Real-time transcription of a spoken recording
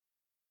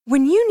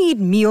When you need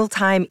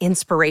mealtime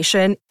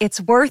inspiration,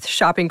 it's worth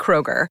shopping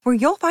Kroger, where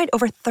you'll find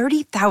over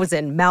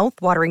 30,000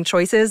 mouth-watering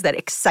choices that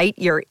excite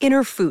your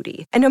inner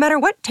foodie. And no matter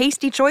what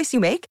tasty choice you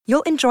make,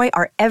 you'll enjoy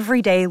our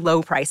everyday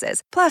low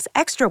prices, plus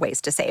extra ways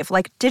to save,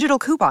 like digital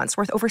coupons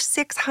worth over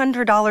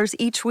 $600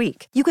 each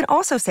week. You can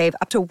also save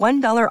up to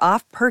 $1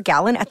 off per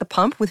gallon at the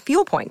pump with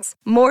fuel points.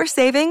 More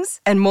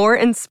savings and more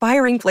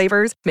inspiring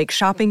flavors make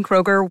shopping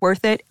Kroger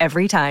worth it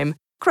every time.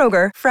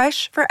 Kroger,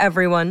 fresh for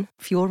everyone.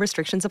 Fuel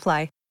restrictions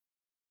apply.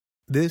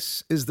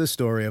 This is the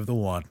story of the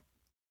one.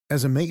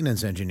 As a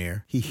maintenance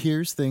engineer, he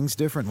hears things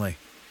differently.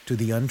 To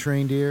the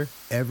untrained ear,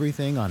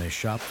 everything on his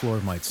shop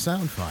floor might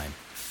sound fine,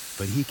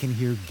 but he can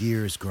hear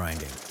gears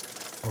grinding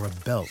or a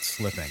belt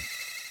slipping.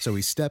 So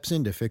he steps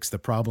in to fix the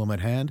problem at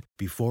hand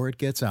before it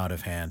gets out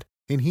of hand.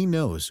 And he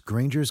knows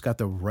Grainger's got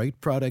the right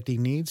product he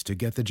needs to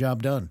get the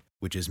job done,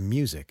 which is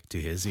music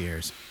to his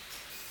ears.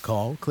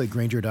 Call, click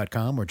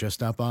Grainger.com, or just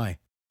stop by.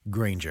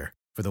 Grainger,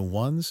 for the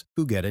ones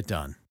who get it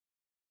done.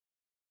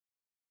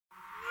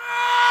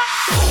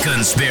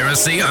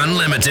 Conspiracy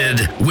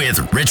Unlimited with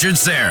Richard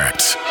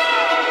Syrett.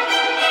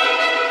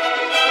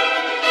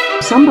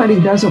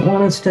 Somebody doesn't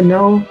want us to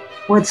know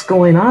what's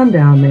going on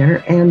down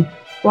there, and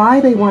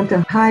why they want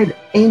to hide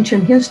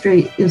ancient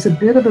history is a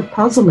bit of a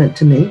puzzlement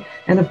to me.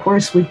 And of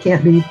course, we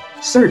can't be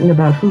certain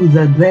about who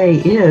the they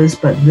is,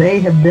 but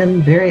they have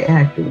been very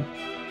active.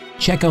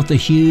 Check out the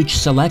huge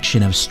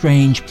selection of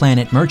Strange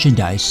Planet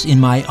merchandise in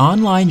my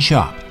online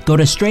shop. Go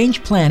to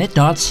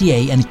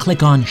strangeplanet.ca and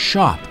click on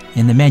Shop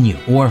in the menu,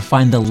 or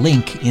find the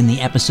link in the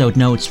episode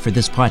notes for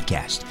this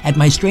podcast. At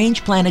my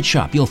Strange Planet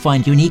shop, you'll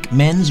find unique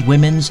men's,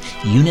 women's,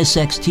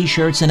 unisex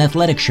t-shirts and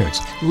athletic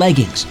shirts,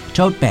 leggings,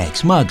 tote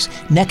bags, mugs,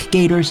 neck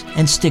gaiters,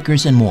 and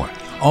stickers and more.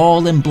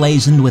 All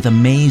emblazoned with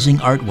amazing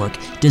artwork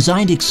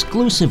designed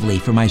exclusively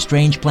for my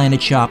Strange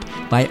Planet shop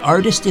by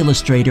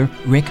artist-illustrator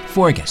Rick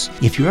Forgas.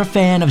 If you're a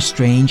fan of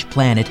Strange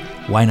Planet,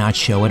 why not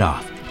show it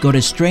off? Go to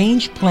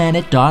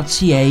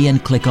strangeplanet.ca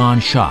and click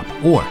on Shop,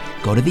 or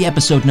go to the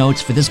episode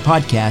notes for this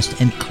podcast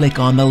and click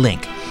on the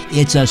link.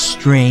 It's a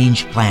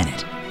strange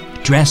planet.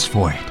 Dress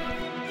for it.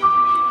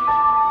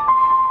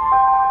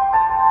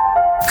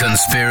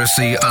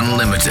 Conspiracy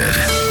Unlimited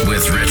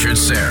with Richard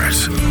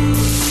Syrett.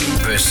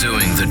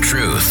 Pursuing the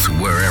truth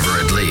wherever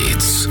it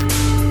leads.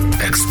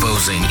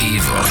 Exposing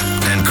evil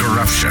and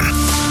corruption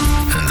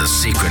and the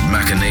secret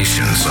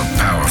machinations of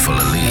powerful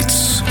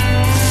elites.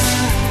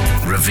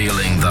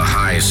 Revealing the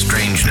high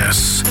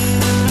strangeness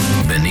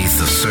beneath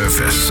the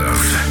surface of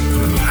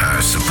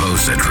our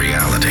supposed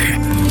reality.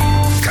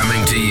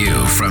 Coming to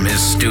you from his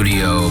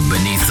studio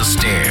beneath the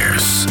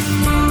stairs,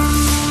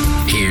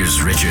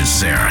 here's Richard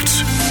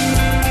Syrett.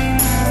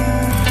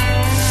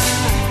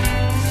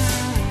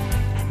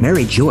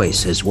 Mary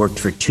Joyce has worked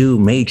for two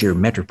major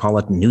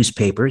metropolitan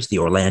newspapers, the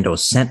Orlando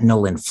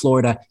Sentinel in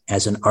Florida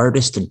as an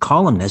artist and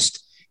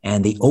columnist,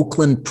 and the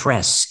Oakland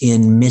Press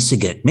in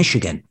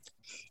Michigan.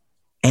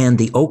 And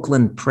the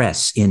Oakland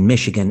Press in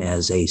Michigan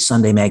as a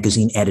Sunday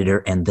magazine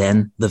editor and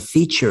then the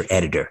feature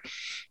editor.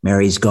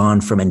 Mary's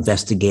gone from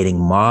investigating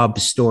mob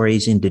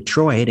stories in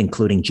Detroit,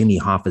 including Jimmy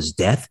Hoffa's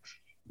death,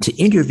 to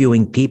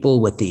interviewing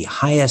people with the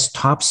highest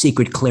top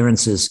secret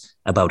clearances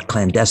about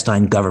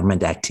clandestine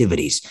government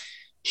activities.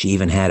 She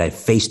even had a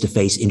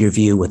face-to-face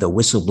interview with a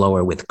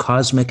whistleblower with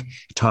cosmic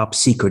top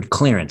secret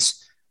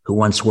clearance who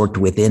once worked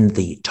within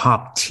the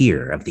top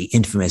tier of the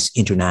infamous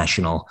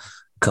international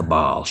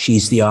cabal.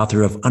 She's the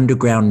author of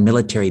Underground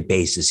Military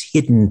Bases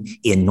Hidden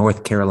in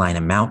North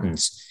Carolina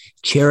Mountains,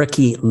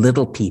 Cherokee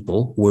Little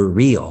People Were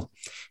Real,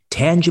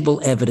 Tangible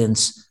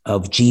Evidence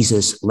of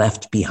Jesus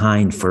Left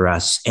Behind for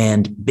Us,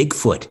 and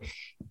Bigfoot,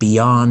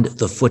 Beyond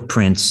the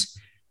Footprints.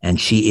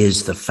 And she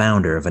is the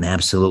founder of an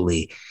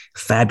absolutely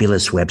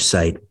fabulous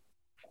website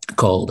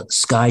called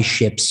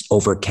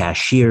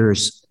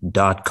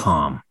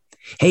skyshipsovercashiers.com.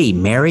 Hey,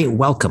 Mary,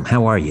 welcome.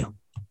 How are you?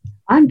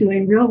 I'm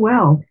doing real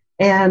well.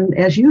 And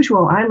as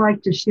usual, I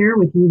like to share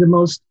with you the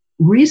most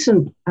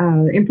recent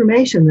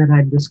information that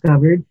I've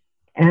discovered,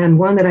 and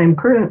one that I'm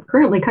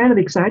currently kind of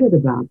excited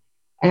about.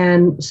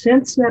 And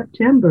since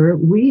September,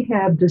 we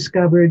have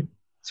discovered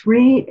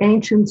 3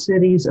 ancient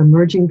cities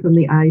emerging from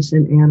the ice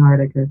in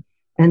Antarctica.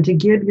 And to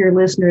give your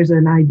listeners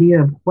an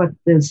idea of what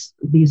these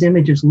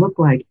images look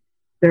like,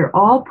 they're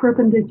all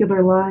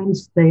perpendicular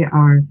lines. They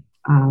are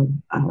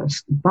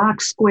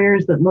box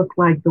squares that look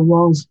like the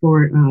walls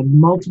for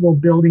multiple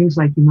buildings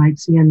like you might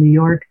see in New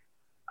York.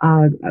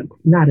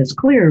 Not as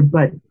clear,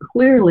 but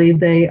clearly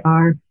they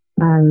are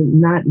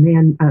not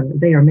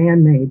they are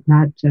man-made,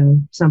 not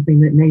something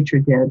that nature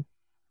did.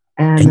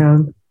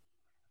 And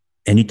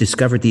you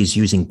discovered these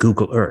using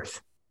Google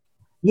Earth.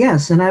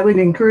 Yes, and I would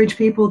encourage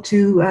people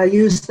to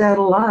use that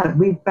a lot.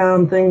 We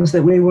found things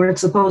that we weren't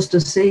supposed to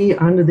see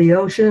under the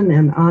ocean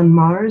and on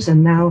Mars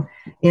and now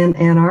in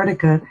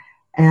Antarctica,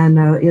 and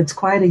it's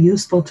quite a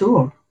useful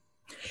tool.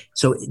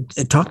 So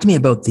talk to me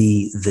about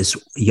this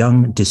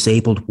young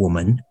disabled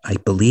woman. I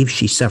believe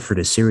she suffered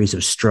a series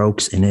of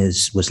strokes and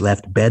was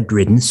left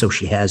bedridden, so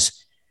she has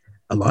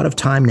a lot of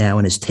time now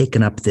and has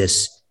taken up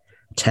this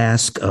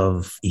task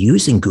of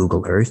using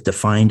Google Earth to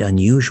find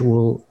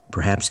unusual,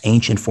 perhaps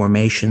ancient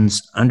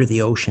formations under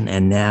the ocean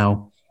and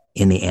now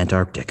in the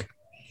Antarctic.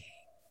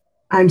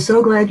 I'm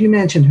so glad you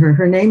mentioned her.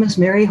 Her name is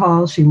Mary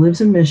Hall. She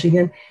lives in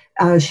Michigan.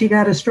 She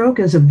got a stroke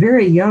as a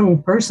very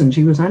young person.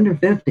 She was under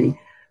 50.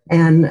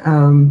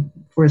 And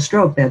for a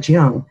stroke, that's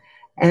young.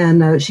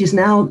 And she's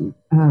now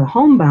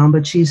homebound,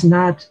 but she's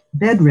not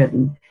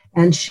bedridden.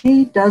 And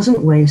she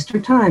doesn't waste her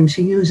time.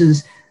 She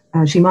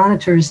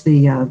monitors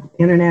the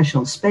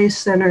International Space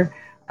Center.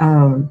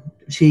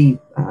 She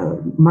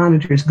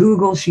monitors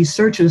Google. She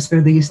searches for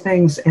these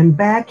things. And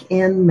back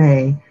in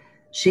May,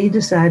 she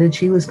decided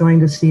she was going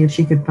to see if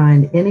she could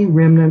find any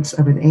remnants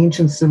of an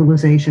ancient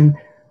civilization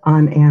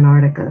on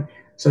Antarctica.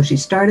 So she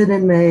started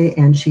in May,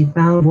 and she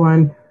found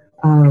one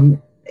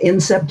in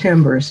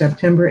September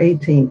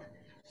 18th.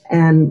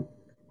 And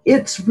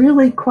it's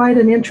really quite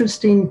an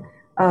interesting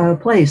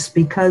place,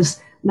 because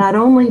not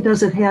only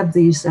does it have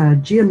these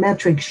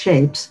geometric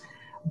shapes,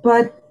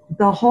 but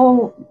the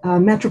whole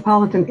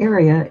metropolitan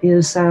area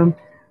is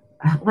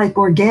like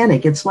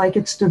organic. It's like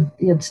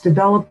it's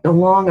developed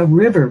along a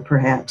river,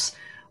 perhaps.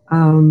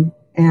 And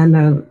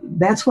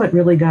that's what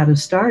really got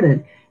us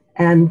started.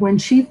 And when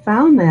she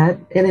found that,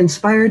 it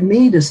inspired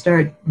me to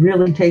start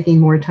really taking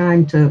more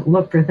time to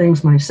look for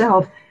things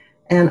myself.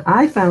 And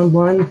I found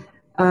one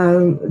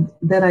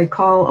that I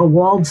call a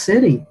walled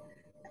city.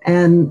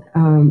 And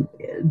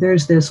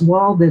there's this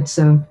wall that's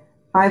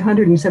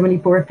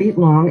 574 feet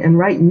long, and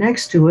right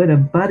next to it,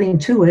 abutting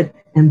to it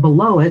and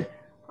below it,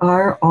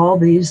 are all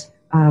these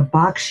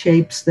box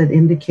shapes that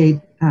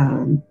indicate,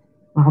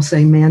 I'll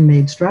say,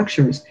 man-made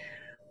structures.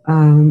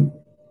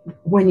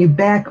 When you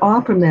back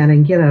off from that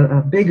and get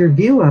a bigger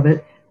view of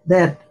it,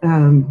 that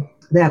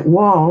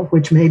wall,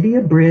 which may be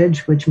a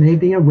bridge, which may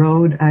be a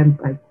road,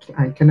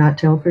 I cannot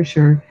tell for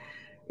sure,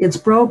 it's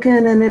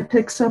broken and it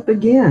picks up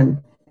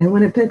again. And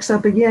when it picks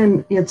up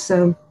again, it's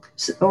over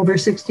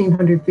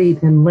 1,600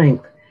 feet in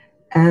length.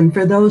 And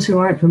for those who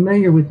aren't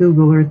familiar with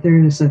Google Earth,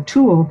 there is a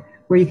tool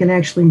where you can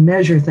actually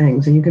measure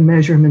things, and you can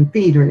measure them in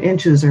feet or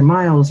inches or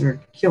miles or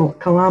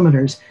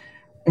kilometers.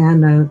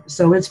 And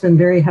so it's been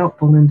very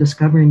helpful in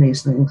discovering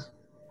these things.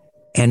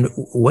 And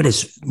what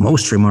is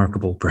most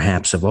remarkable,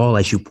 perhaps of all,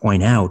 as you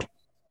point out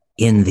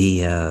in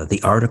the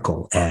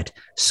article at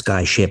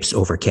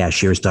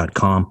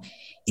skyshipsovercashiers.com,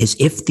 is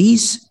if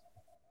these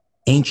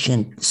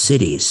ancient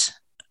cities,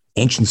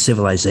 ancient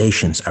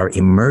civilizations are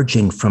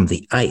emerging from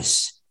the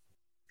ice,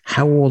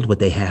 how old would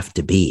they have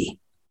to be?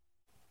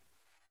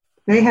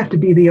 They have to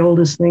be the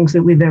oldest things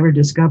that we've ever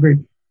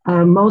discovered.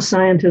 Most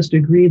scientists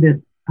agree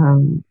that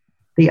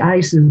the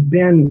ice has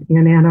been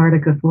in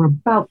Antarctica for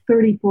about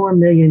 34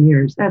 million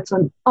years. That's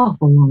an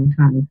awful long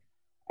time.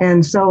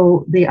 And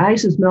so the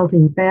ice is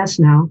melting fast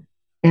now,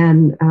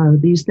 and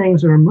these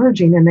things are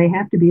emerging, and they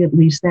have to be at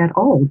least that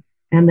old.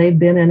 And they've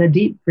been in a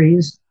deep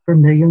freeze for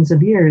millions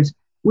of years.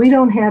 We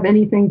don't have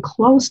anything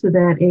close to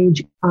that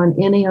age on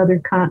any other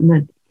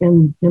continent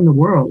in the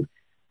world.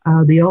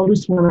 The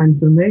oldest one I'm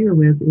familiar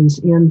with is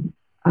in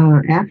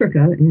Africa,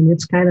 and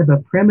it's kind of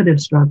a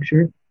primitive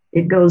structure.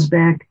 It goes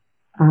back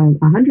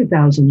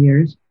 100,000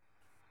 years,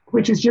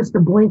 which is just a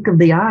blink of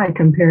the eye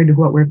compared to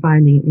what we're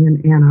finding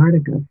in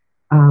Antarctica.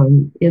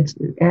 It's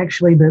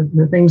actually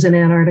the things in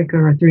Antarctica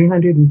are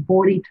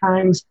 340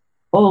 times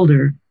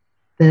older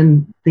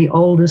than the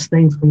oldest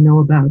things we know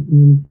about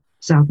in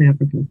South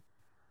Africa.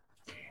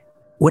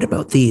 What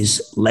about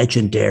these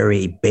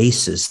legendary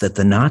bases that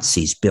the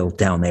Nazis built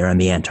down there in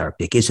the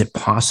Antarctic? Is it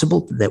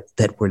possible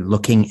that we're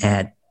looking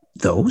at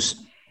those?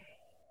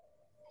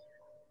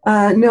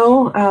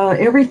 No,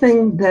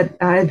 everything that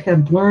I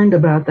have learned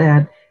about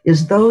that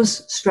is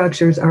those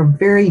structures are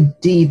very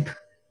deep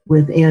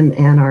within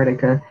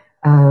Antarctica,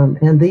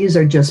 and these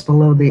are just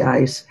below the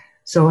ice.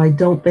 So I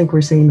don't think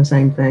we're seeing the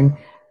same thing.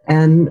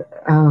 And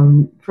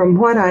from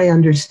what I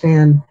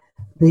understand,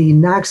 the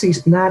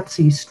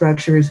Nazi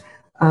structures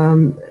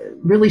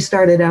really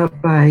started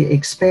out by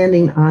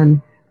expanding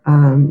on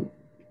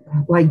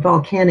like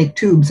volcanic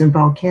tubes and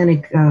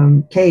volcanic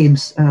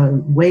caves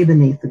way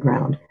beneath the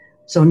ground.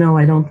 So no,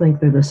 I don't think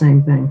they're the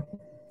same thing.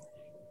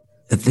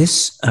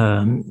 This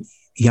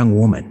young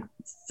woman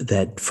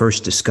that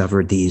first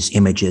discovered these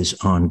images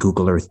on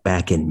Google Earth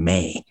back in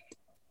May,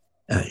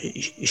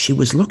 she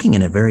was looking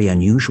in a very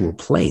unusual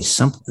place,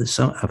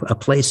 a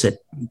place that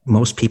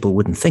most people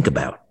wouldn't think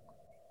about.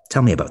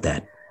 Tell me about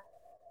that.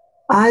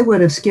 I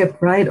would have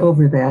skipped right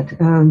over that.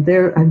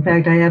 In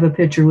fact, I have a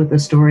picture with the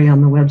story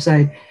on the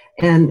website,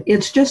 and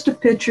it's just a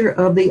picture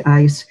of the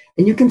ice,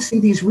 and you can see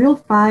these real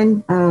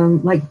fine,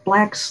 like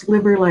black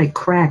sliver-like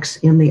cracks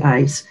in the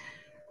ice.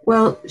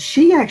 Well,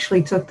 she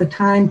actually took the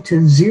time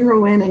to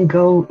zero in and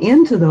go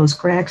into those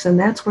cracks, and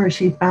that's where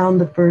she found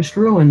the first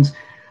ruins.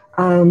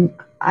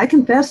 I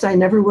confess I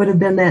never would have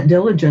been that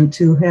diligent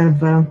to have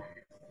found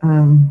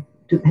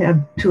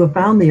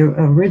the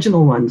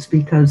original ones,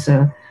 because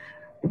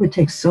it would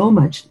take so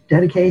much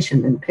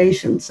dedication and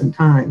patience and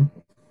time.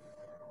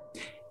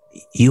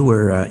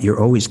 You're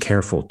always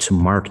careful to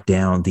mark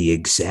down the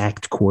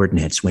exact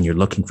coordinates when you're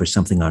looking for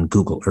something on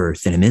Google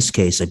Earth. And in this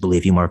case, I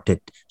believe you marked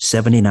it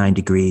 79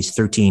 degrees,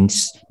 13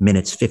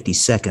 minutes, 50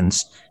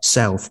 seconds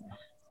south,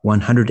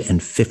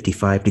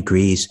 155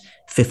 degrees,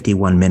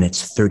 51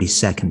 minutes, 30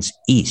 seconds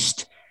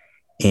east.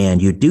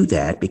 And you do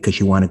that because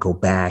you want to go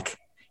back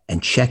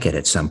and check it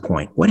at some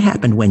point. What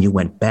happened when you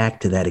went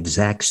back to that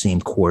exact same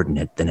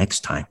coordinate the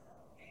next time?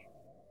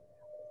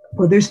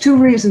 Well, there's two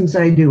reasons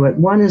I do it.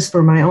 One is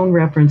for my own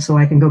reference so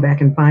I can go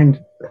back and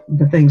find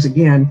the things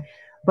again.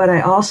 But I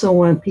also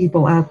want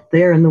people out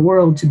there in the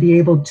world to be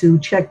able to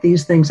check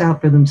these things out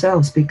for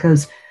themselves,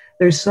 because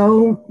there's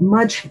so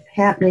much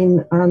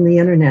happening on the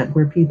internet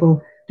where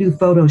people do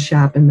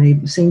Photoshop and they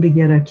seem to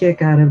get a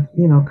kick out of,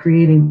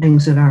 creating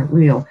things that aren't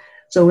real.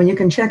 So when you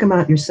can check them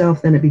out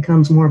yourself, then it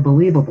becomes more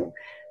believable.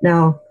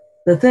 Now,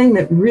 the thing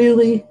that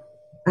really,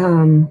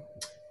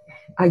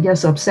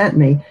 upset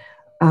me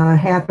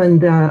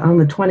happened on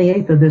the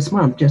 28th of this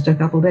month, just a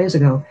couple days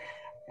ago.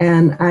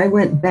 And I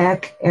went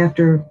back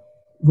after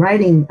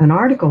writing an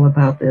article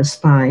about this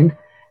find,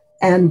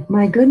 and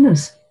my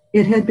goodness,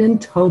 it had been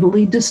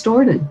totally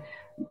distorted.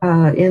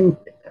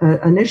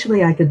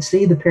 Initially, I could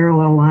see the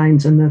parallel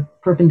lines and the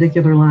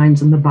perpendicular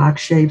lines and the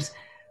box shapes.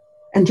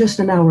 And just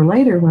an hour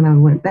later, when I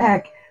went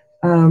back,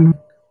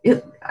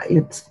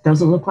 it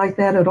doesn't look like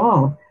that at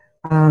all.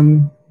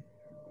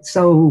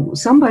 So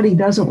somebody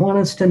doesn't want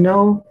us to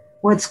know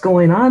what's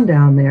going on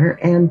down there,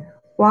 and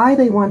why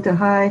they want to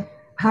hide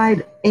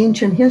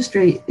ancient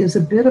history is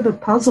a bit of a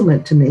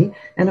puzzlement to me.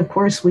 And of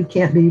course, we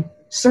can't be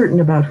certain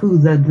about who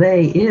the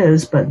they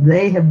is, but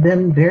they have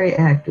been very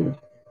active.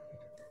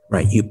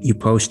 Right. You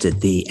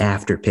posted the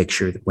after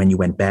picture when you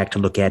went back to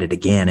look at it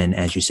again. And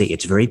as you say,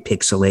 it's very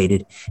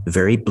pixelated,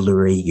 very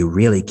blurry. You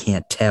really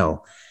can't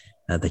tell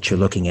that you're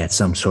looking at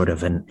some sort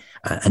of an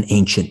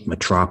ancient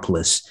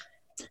metropolis.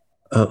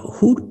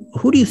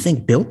 Who do you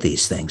think built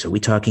these things? Are we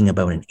talking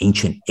about an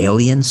ancient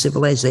alien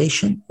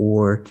civilization,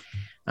 or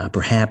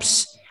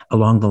perhaps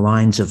along the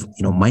lines of,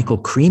 Michael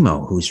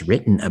Cremo, who's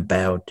written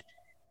about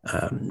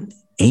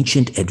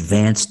ancient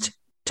advanced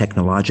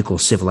technological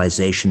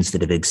civilizations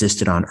that have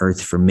existed on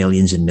Earth for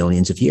millions and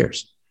millions of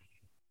years?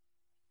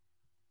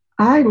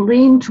 I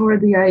lean toward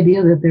the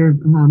idea that they're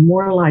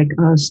more like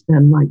us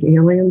than like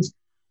aliens.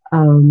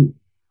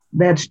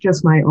 That's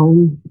just my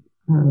own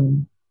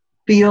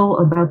feel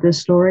about this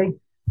story.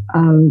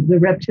 The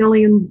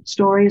reptilian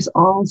stories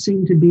all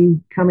seem to be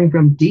coming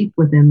from deep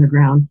within the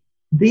ground.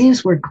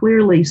 These were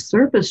clearly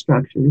surface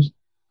structures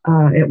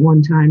at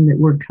one time that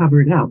were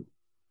covered up.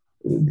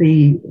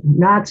 The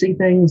Nazi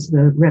things,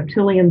 the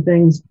reptilian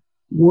things,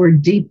 were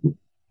deep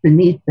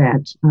beneath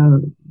that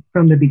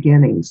from the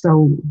beginning.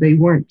 So they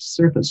weren't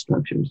surface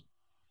structures.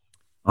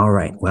 All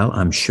right. Well,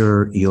 I'm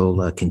sure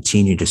you'll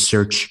continue to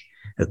search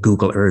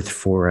Google Earth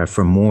for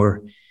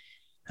more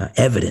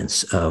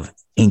evidence of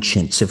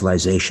ancient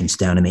civilizations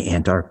down in the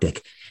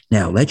Antarctic.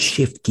 Now, let's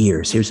shift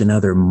gears. Here's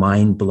another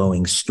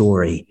mind-blowing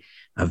story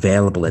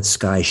available at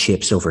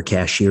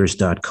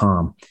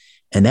skyshipsovercashiers.com.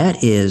 And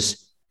that is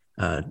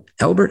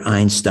Albert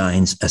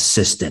Einstein's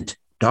assistant,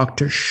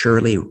 Dr.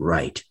 Shirley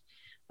Wright.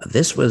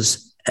 This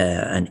was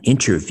an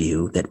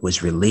interview that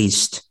was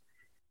released,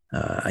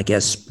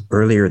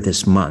 earlier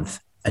this month,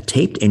 a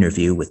taped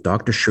interview with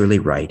Dr. Shirley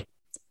Wright,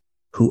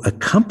 who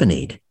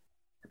accompanied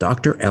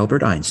Dr.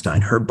 Albert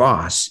Einstein, her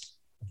boss,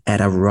 at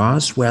a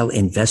Roswell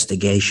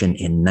investigation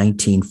in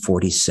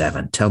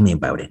 1947. Tell me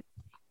about it.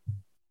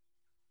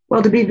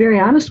 Well, to be very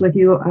honest with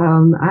you,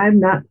 I'm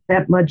not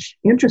that much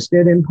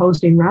interested in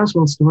posting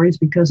Roswell stories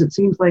because it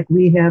seems like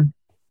we have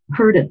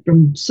heard it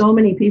from so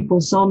many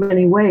people, so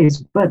many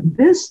ways. But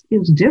this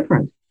is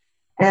different.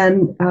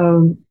 And,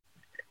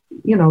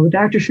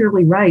 Dr.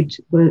 Shirley Wright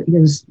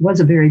was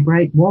a very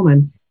bright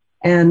woman.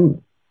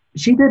 And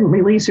she didn't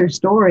release her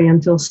story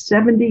until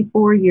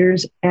 74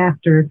 years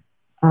after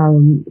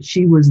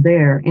she was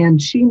there. And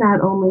she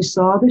not only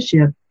saw the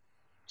ship,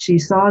 she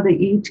saw the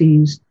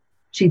ETs.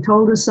 She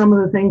told us some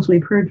of the things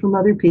we've heard from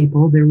other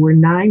people. There were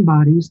 9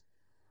 bodies.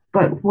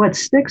 But what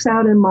sticks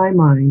out in my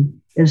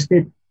mind is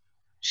that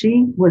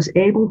she was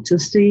able to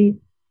see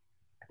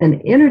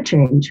an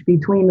interchange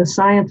between the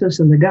scientists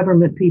and the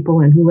government people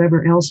and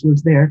whoever else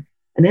was there,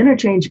 an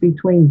interchange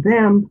between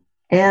them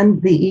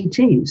and the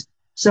ETs.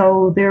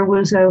 So there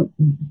was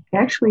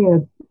actually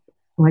a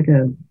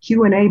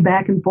Q&A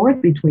back and forth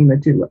between the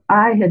two.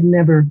 I had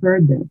never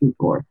heard that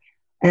before.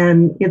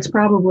 And it's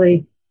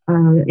probably,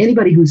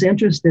 anybody who's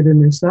interested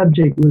in this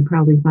subject would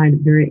probably find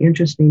it very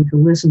interesting to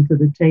listen to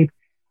the tape.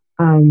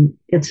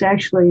 It's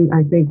actually,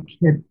 I think,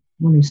 let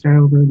me start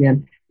over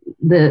again.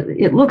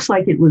 It looks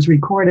like it was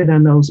recorded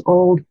on those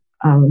old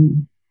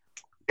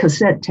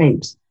cassette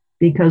tapes,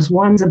 because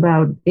one's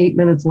about 8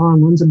 minutes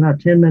long, one's about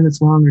 10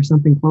 minutes long or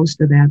something close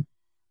to that.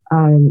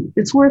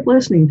 It's worth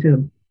listening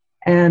to.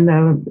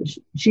 And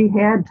she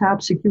had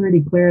top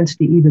security clearance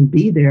to even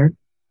be there.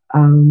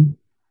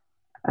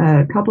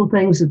 A couple of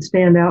things that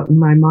stand out in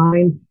my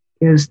mind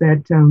is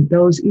that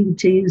those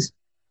ETs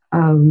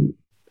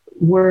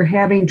were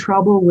having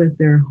trouble with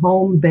their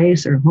home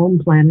base or home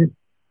planet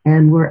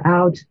and were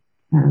out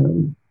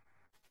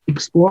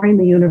exploring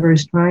the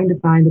universe, trying to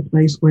find a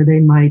place where they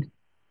might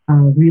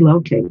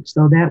relocate.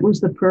 So that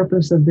was the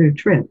purpose of their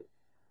trip.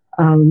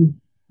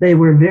 They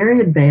were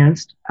very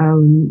advanced,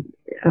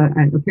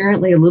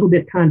 apparently a little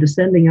bit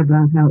condescending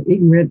about how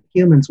ignorant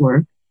humans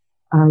were.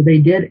 They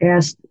did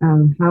ask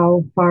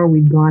how far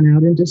we'd gone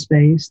out into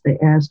space. They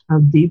asked how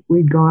deep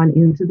we'd gone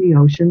into the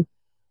ocean.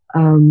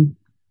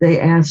 They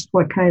asked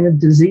what kind of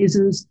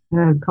diseases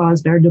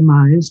caused our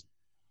demise.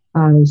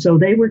 So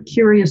they were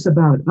curious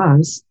about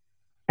us.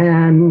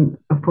 And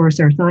of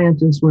course, our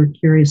scientists were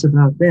curious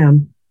about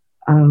them.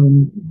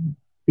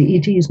 The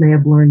ETs may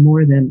have learned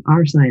more than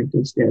our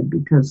scientists did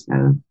because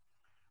the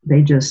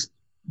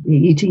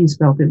ETs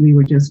felt that we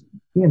were just,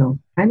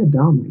 kind of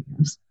dumb, I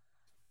guess.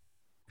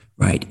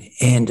 Right.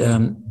 And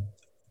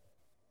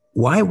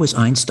why was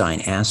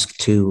Einstein asked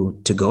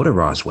to go to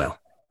Roswell?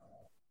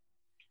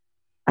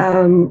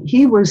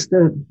 He was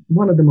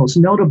one of the most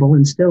notable,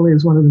 and still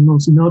is one of the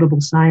most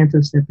notable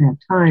scientists at that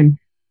time.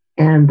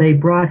 And they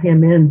brought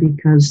him in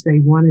because they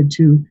wanted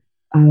to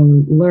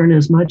learn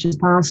as much as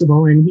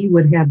possible. And he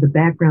would have the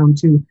background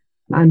to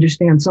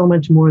understand so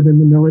much more than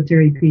the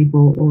military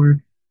people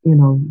or,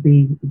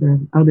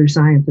 the other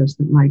scientists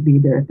that might be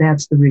there.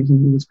 That's the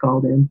reason he was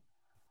called in.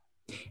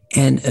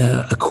 And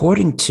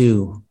according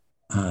to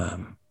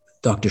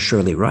Dr.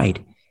 Shirley Wright,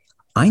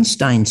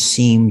 Einstein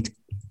seemed,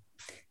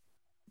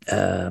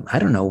 I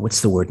don't know,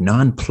 what's the word,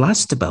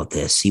 nonplussed about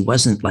this. He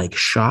wasn't like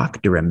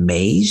shocked or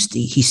amazed.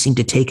 He seemed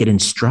to take it in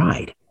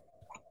stride.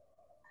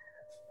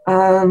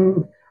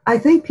 I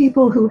think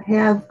people who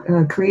have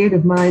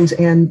creative minds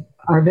and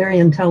are very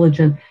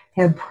intelligent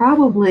have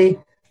probably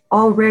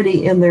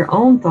already in their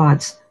own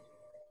thoughts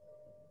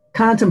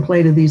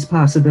contemplated these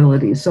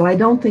possibilities. So I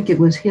don't think it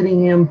was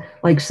hitting him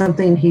like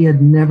something he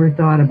had never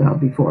thought about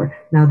before.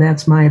 Now,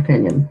 that's my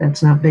opinion.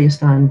 That's not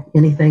based on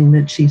anything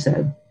that she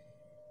said.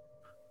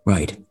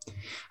 Right.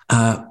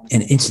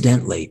 And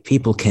incidentally,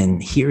 people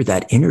can hear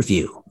that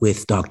interview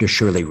with Dr.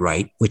 Shirley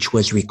Wright, which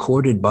was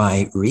recorded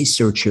by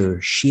researcher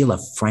Sheila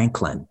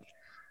Franklin.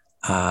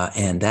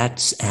 And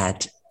that's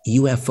at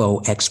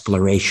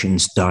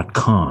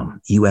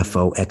ufoexplorations.com,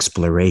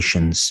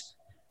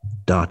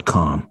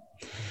 ufoexplorations.com.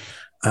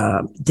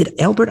 Did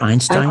Albert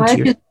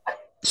Einstein...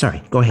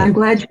 Sorry, go ahead. I'm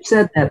glad you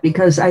said that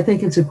because I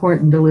think it's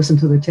important to listen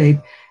to the tape.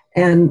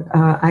 And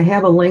I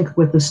have a link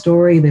with the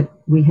story that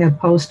we have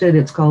posted.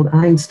 It's called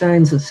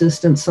Einstein's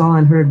Assistant Saw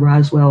and Heard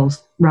Roswell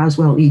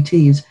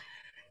ETs.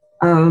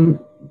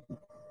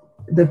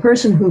 The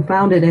person who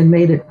found it and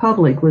made it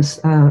public was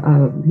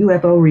a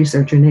UFO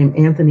researcher named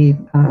Anthony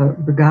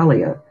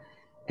Bragalia.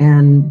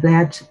 And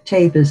that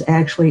tape is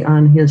actually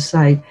on his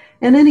site.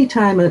 And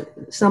anytime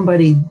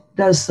somebody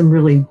does some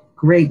really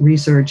great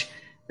research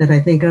that I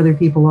think other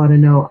people ought to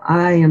know,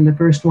 I am the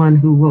first one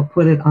who will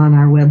put it on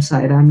our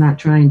website. I'm not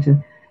trying to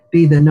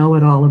be the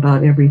know-it-all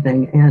about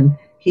everything. And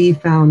he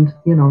found,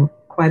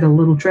 quite a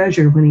little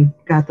treasure when he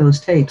got those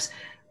tapes.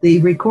 The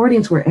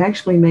recordings were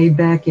actually made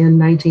back in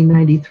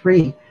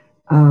 1993,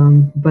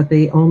 but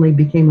they only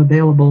became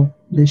available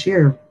this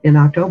year in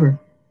October.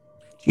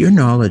 To your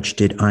knowledge,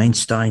 did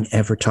Einstein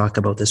ever talk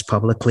about this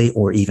publicly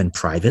or even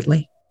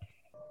privately?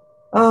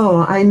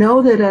 Oh, I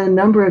know that a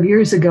number of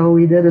years ago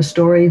we did a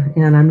story,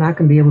 and I'm not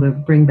going to be able to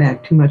bring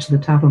back too much at the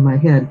top of my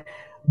head,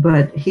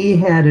 but he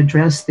had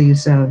addressed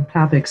these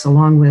topics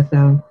along with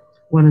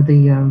one of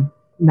the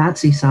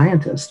Nazi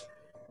scientists.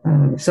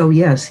 So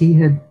yes, he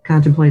had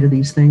contemplated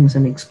these things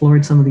and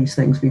explored some of these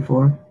things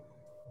before.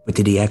 But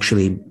did he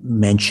actually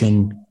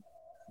mention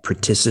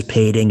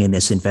participating in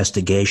this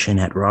investigation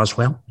at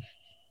Roswell?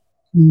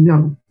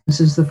 No, this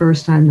is the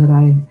first time that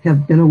I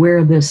have been aware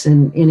of this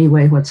in any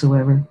way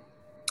whatsoever.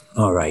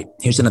 All right.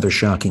 Here's another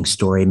shocking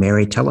story.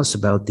 Mary, tell us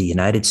about the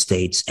United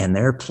States and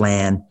their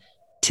plan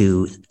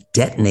to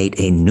detonate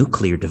a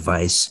nuclear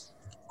device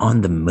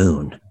on the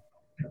moon.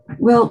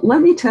 Well,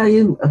 let me tell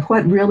you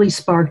what really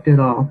sparked it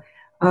all.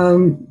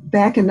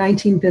 Back in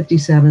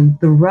 1957,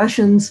 the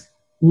Russians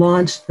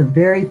launched the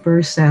very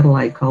first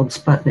satellite called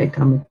Sputnik,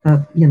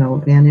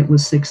 and it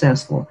was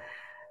successful.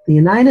 The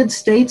United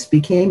States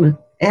became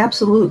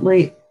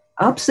absolutely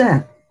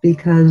upset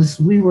because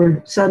we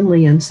were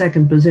suddenly in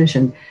second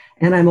position.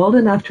 And I'm old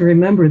enough to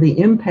remember the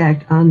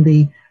impact on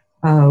the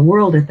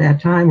world at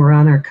that time, or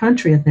on our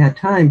country at that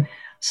time.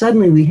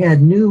 Suddenly we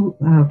had new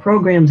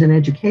programs in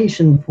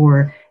education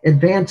for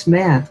advanced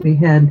math. We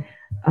had,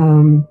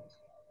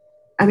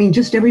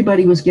 just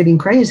everybody was getting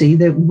crazy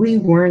that we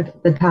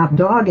weren't the top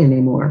dog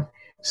anymore.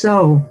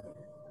 So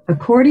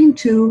according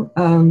to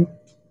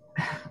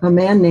a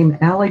man named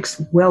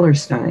Alex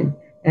Wellerstein,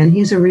 and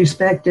he's a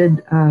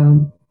respected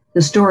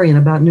historian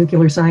about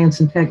nuclear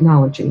science and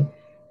technology,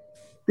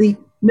 the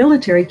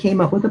military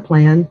came up with a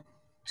plan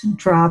to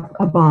drop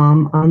a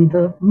bomb on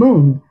the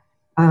moon.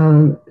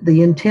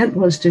 The intent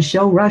was to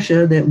show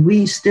Russia that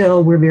we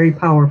still were very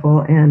powerful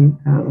and,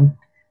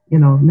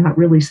 not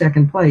really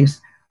second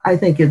place. I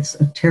think it's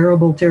a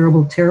terrible,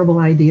 terrible, terrible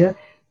idea.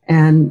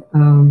 And,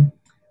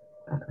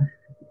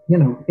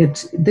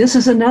 this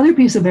is another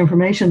piece of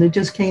information that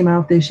just came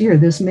out this year.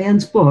 This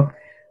man's book,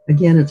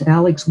 again, it's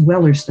Alex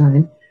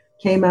Wellerstein,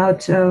 came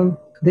out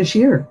this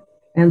year.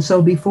 And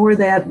so before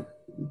that,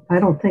 I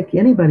don't think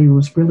anybody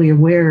was really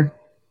aware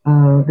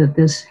that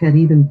this had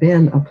even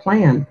been a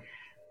plan.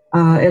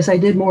 As I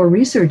did more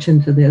research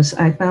into this,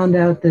 I found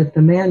out that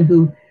the man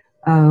who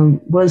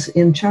was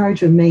in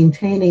charge of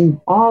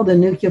maintaining all the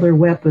nuclear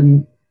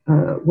weaponry,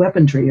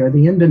 or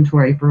the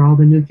inventory for all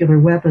the nuclear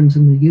weapons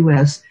in the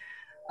U.S.,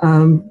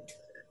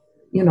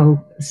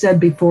 said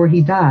before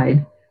he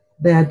died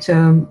that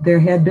there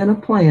had been a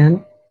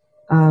plan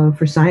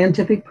for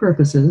scientific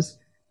purposes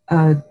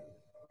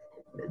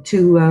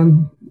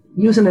to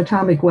use an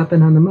atomic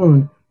weapon on the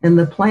moon. And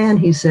the plan,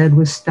 he said,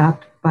 was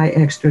stopped by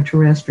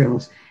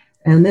extraterrestrials.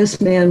 And this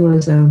man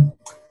was a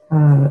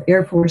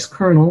Air Force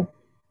colonel,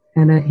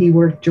 and he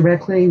worked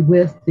directly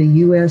with the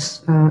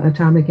U.S.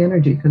 Atomic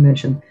Energy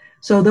Commission.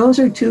 So those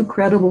are two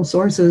credible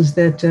sources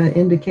that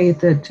indicate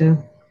that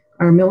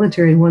our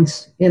military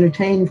once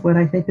entertained what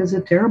I think is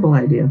a terrible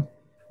idea.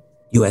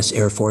 U.S.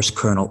 Air Force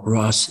Colonel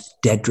Ross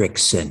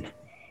Dedrickson.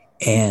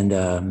 And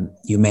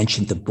you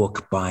mentioned the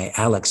book by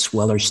Alex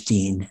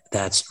Wellerstein,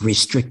 that's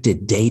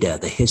Restricted Data,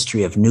 the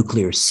History of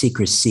Nuclear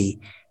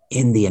Secrecy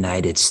in the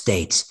United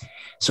States.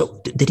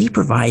 So did he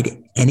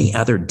provide any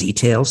other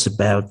details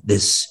about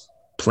this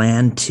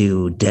plan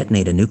to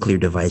detonate a nuclear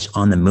device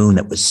on the moon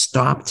that was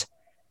stopped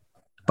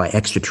by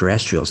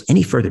extraterrestrials?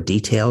 Any further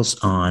details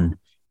on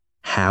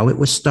how it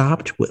was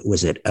stopped?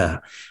 Was it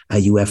a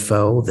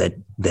UFO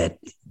that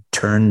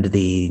turned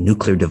the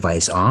nuclear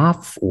device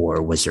off,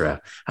 or was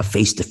there a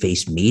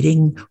face-to-face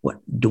meeting?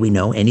 What do we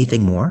know?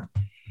 Anything more?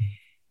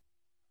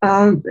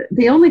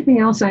 The only thing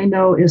else I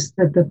know is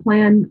that the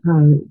plan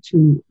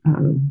to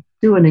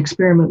do an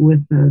experiment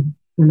with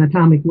an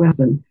atomic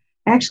weapon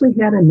actually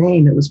had a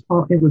name. It was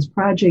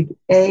Project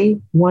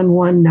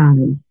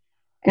A119.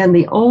 And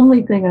the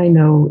only thing I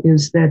know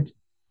is that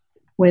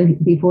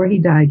before he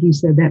died, he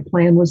said that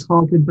plan was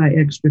halted by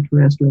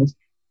extraterrestrials.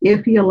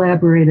 If he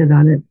elaborated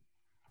on it,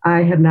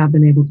 I have not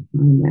been able to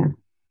find that.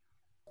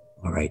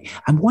 All right.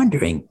 I'm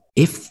wondering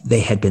if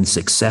they had been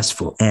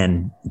successful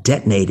and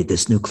detonated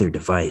this nuclear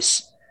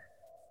device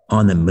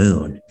on the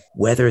moon,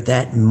 whether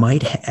that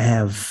might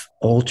have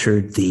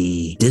altered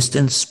the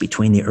distance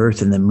between the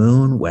Earth and the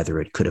moon, whether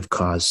it could have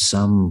caused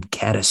some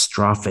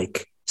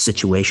catastrophic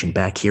situation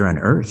back here on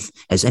Earth.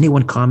 Has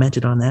anyone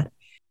commented on that?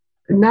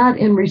 Not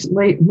in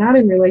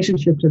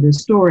relationship to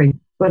this story,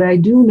 but I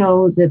do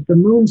know that the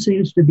moon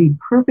seems to be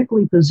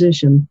perfectly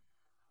positioned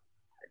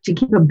to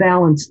keep a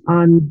balance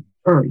on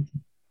Earth.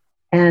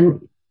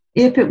 And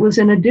if it was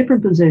in a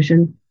different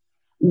position,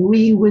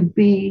 we would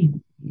be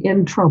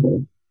in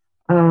trouble.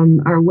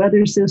 Our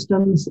weather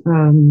systems,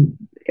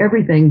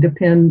 everything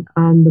depend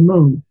on the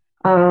moon.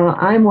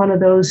 I'm one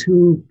of those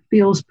who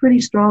feels pretty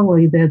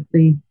strongly that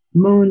the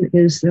moon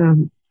is a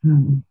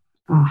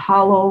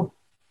hollow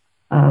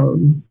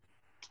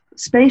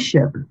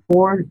spaceship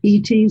for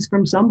ETs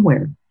from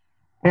somewhere.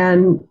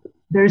 And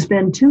there's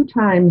been 2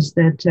 times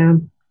that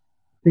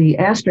the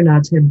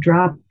astronauts have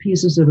dropped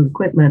pieces of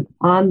equipment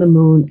on the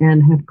moon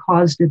and have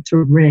caused it to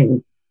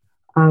ring,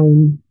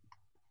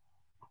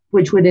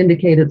 which would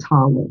indicate it's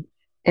hollow.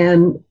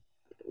 And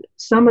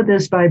some of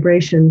this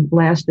vibration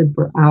lasted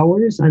for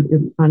hours on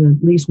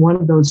at least one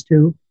of those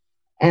 2.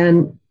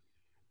 And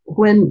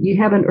when you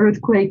have an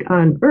earthquake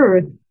on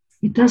Earth,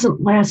 it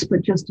doesn't last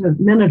but just a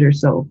minute or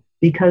so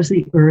because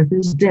the Earth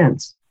is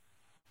dense.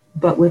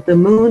 But with the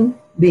moon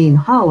being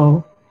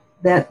hollow,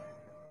 that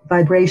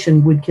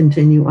vibration would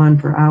continue on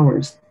for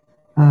hours.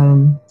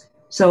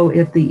 So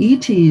if the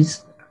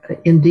ETs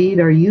indeed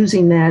are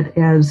using that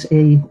as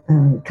a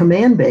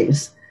command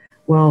base,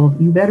 well,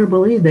 you better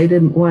believe they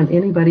didn't want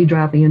anybody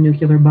dropping a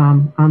nuclear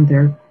bomb on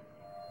their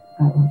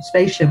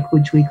spaceship,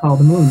 which we call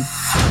the moon.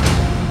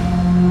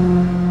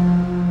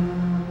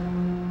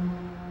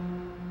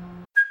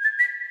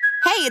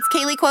 Hey, it's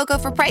Kaylee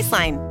Cuoco for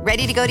Priceline.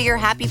 Ready to go to your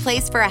happy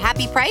place for a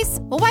happy price?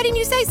 Well, why didn't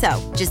you say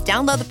so? Just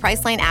download the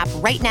Priceline app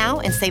right now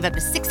and save up to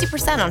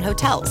 60% on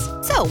hotels.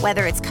 So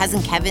whether it's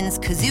Cousin Kevin's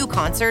Kazoo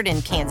Concert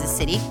in Kansas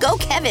City, go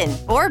Kevin,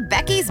 or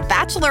Becky's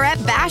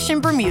Bachelorette Bash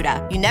in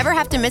Bermuda, you never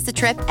have to miss a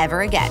trip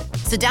ever again.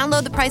 So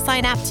download the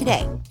Priceline app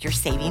today. Your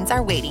savings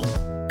are waiting.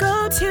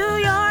 Go to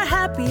your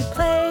happy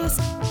place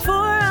for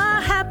a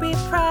happy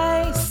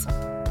price.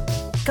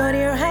 Go to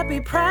your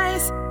happy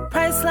price,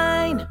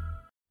 Priceline.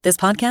 This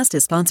podcast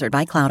is sponsored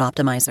by Cloud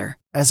Optimizer.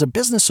 As a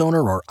business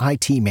owner or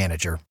IT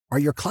manager, are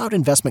your cloud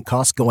investment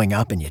costs going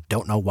up and you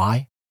don't know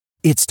why?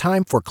 It's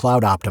time for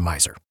Cloud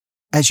Optimizer.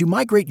 As you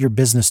migrate your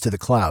business to the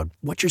cloud,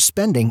 what you're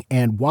spending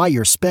and why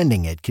you're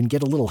spending it can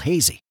get a little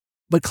hazy.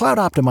 But Cloud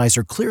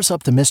Optimizer clears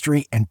up the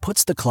mystery and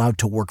puts the cloud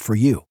to work for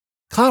you.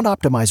 Cloud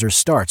Optimizer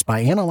starts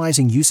by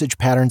analyzing usage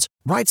patterns,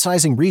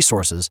 right-sizing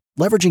resources,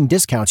 leveraging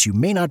discounts you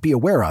may not be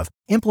aware of,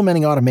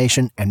 implementing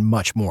automation, and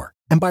much more.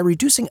 And by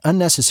reducing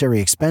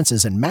unnecessary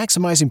expenses and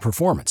maximizing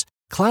performance,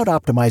 Cloud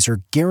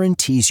Optimizer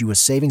guarantees you a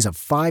savings of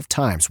 5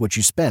 times what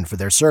you spend for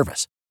their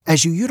service.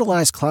 As you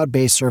utilize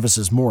cloud-based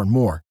services more and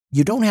more,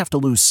 You don't have to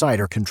lose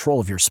sight or control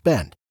of your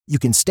spend. You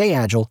can stay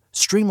agile,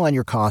 streamline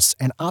your costs,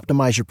 and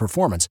optimize your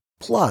performance,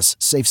 plus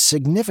save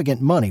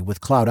significant money with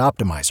Cloud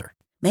Optimizer.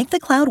 Make the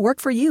cloud work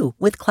for you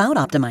with Cloud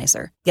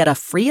Optimizer. Get a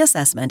free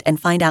assessment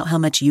and find out how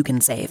much you can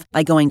save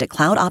by going to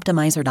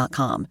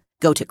cloudoptimizer.com.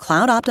 Go to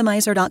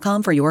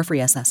cloudoptimizer.com for your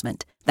free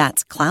assessment.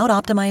 That's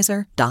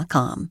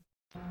cloudoptimizer.com.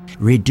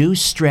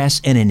 Reduce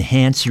stress and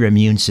enhance your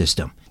immune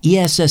system.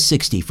 ESS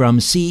 60 from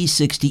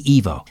C60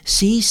 Evo.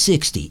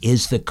 C60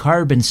 is the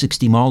carbon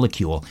 60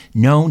 molecule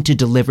known to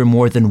deliver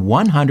more than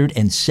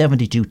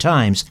 172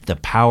 times the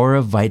power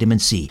of vitamin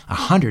C.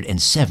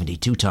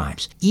 172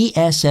 times.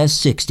 ESS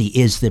 60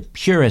 is the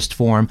purest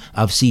form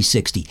of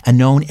C60, a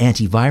known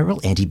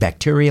antiviral,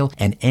 antibacterial,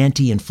 and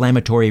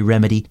anti-inflammatory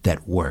remedy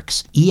that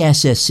works.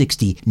 ESS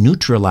 60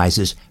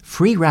 neutralizes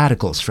free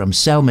radicals from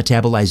cell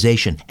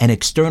metabolization and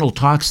external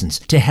toxins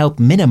to help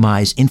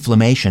minimize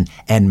inflammation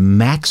and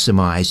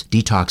maximize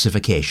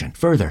detoxification.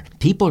 Further,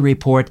 people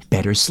report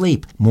better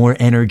sleep, more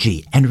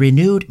energy, and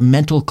renewed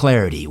mental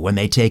clarity when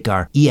they take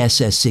our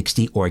ESS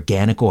 60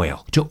 organic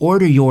oil. To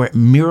order your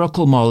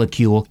miracle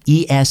molecule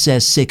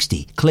ESS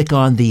 60, click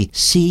on the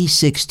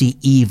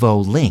C60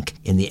 Evo link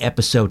in the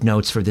episode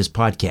notes for this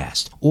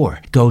podcast,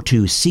 or go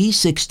to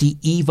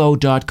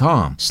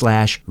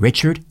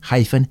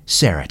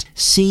c60evo.com/Richard-Syrett.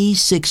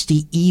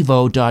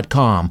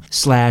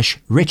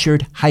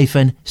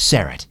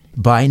 c60evo.com/Richard-Syrett.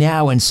 Buy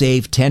now and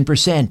save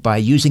 10% by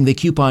using the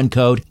coupon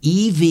code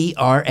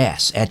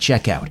EVRS at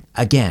checkout.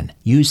 Again,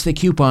 use the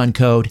coupon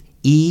code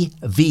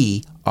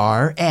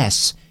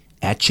EVRS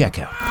at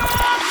checkout.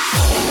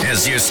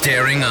 As you're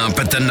staring up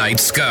at the night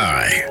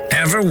sky,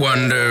 ever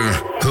wonder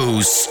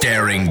who's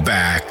staring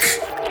back?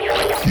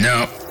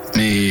 No,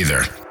 me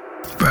either.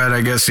 But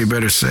I guess you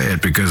better say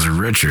it because of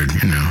Richard.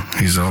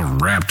 He's all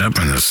wrapped up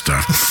in this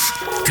stuff.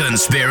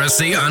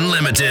 Conspiracy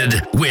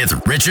Unlimited with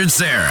Richard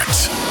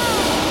Syrett.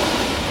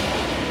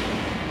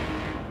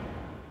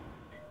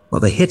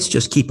 Well, the hits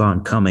just keep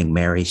on coming,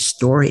 Mary.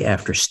 Story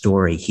after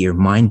story here,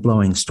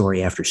 mind-blowing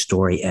story after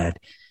story at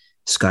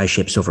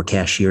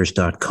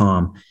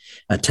skyshipsovercashiers.com.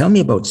 Tell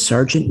me about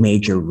Sergeant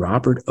Major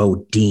Robert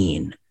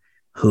O'Dean,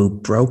 who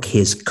broke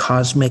his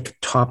cosmic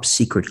top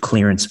secret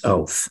clearance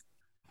oath.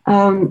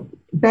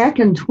 Back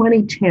in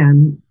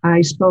 2010,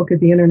 I spoke at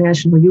the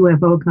International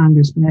UFO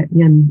Congress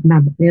in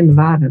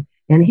Nevada,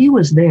 and he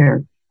was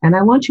there. And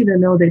I want you to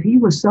know that he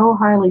was so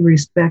highly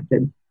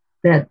respected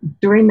that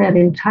during that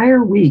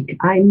entire week,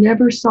 I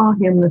never saw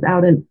him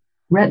without a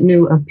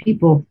retinue of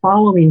people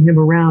following him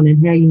around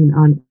and hanging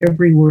on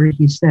every word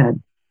he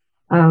said.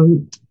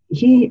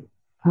 He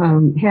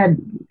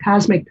had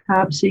cosmic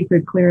top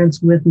secret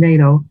clearance with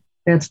NATO.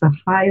 That's the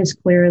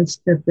highest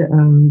clearance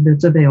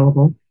that's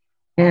available.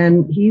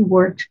 And he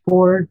worked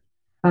for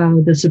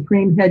the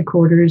Supreme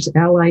Headquarters,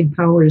 Allied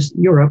Powers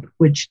Europe,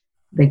 which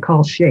they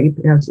call SHAPE,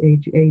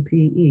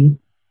 SHAPE,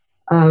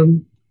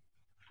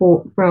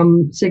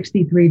 from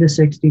 63 to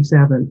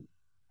 67.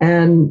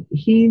 And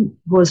he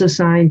was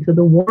assigned to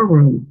the war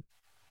room.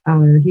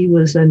 He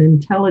was an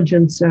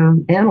intelligence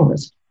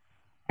analyst.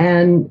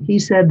 And he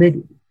said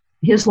that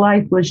his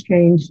life was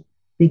changed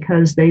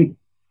because they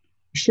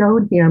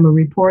showed him a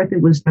report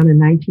that was done in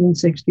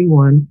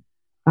 1961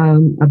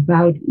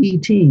 about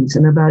ETs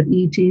and about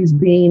ETs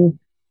being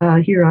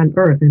here on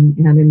Earth and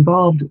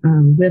involved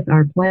with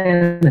our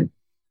planet.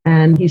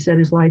 And he said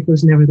his life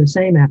was never the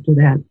same after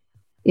that.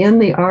 In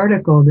the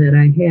article that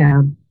I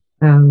have,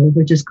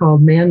 which is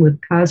called Man with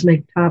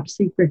Cosmic Top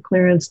Secret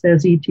Clearance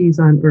Says ETs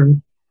on Earth,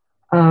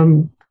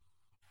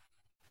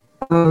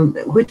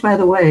 which, by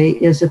the way,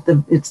 is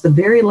it's the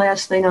very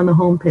last thing on the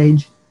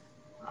homepage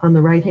on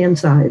the right-hand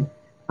side.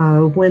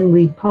 When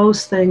we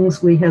post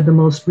things, we have the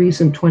most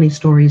recent 20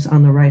 stories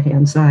on the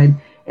right-hand side,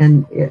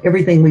 and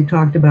everything we've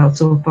talked about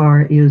so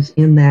far is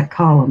in that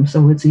column,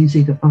 so it's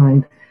easy to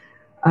find.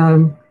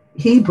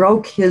 He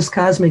broke his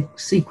cosmic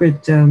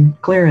secret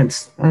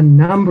clearance a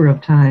number of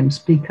times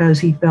because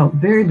he felt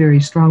very, very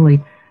strongly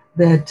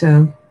that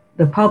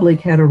the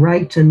public had a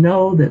right to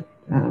know that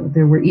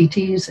there were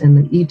ETs and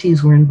the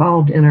ETs were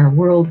involved in our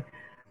world.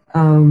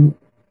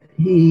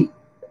 He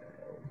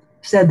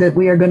said that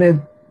we are going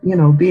to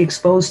be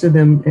exposed to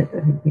them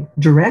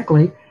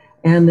directly,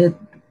 and that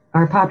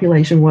our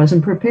population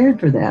wasn't prepared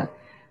for that.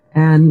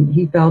 And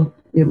he felt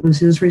it was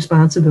his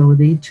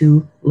responsibility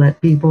to let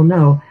people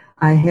know.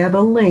 I have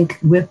a link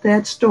with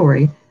that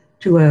story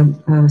to a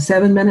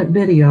 7-minute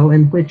video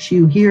in which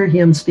you hear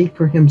him speak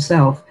for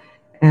himself.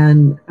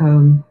 And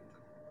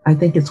I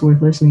think it's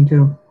worth listening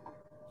to.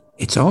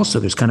 It's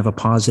also, there's kind of a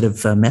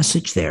positive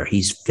message there.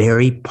 He's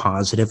very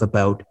positive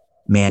about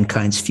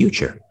mankind's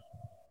future.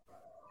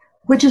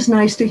 Which is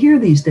nice to hear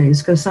these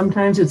days, because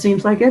sometimes it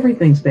seems like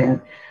everything's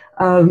bad.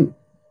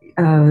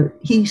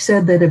 He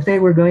said that if they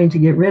were going to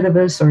get rid of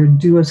us or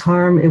do us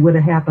harm, it would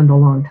have happened a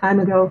long time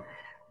ago.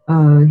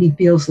 He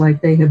feels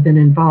like they have been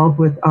involved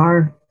with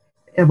our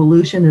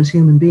evolution as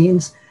human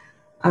beings.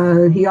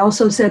 He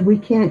also said we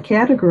can't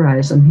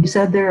categorize them. He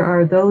said there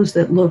are those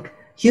that look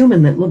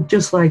human, that look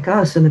just like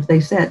us, and if they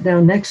sat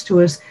down next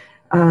to us,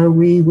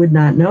 we would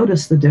not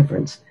notice the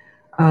difference.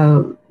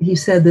 He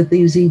said that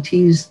these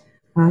ETs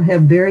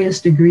have various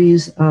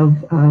degrees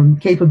of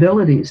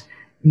capabilities.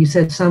 He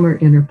said some are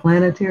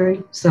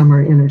interplanetary, some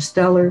are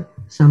interstellar,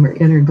 some are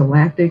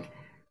intergalactic,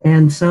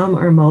 and some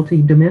are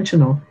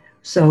multidimensional.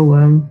 So,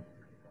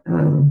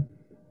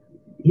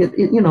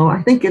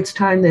 I think it's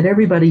time that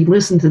everybody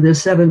listen to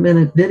this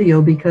 7-minute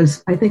video,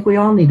 because I think we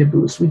all need a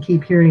boost. We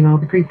keep hearing all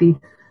the creepy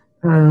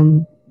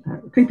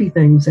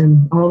things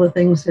and all the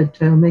things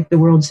that make the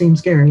world seem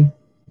scary.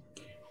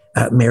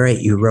 Mary,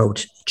 you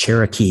wrote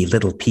Cherokee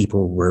Little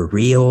People Were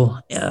Real.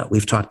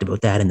 We've talked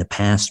about that in the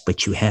past,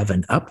 but you have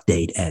an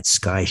update at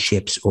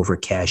Skyships Over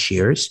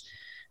Cashiers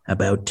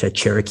about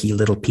Cherokee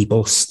Little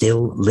People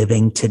still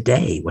living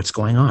today. What's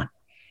going on?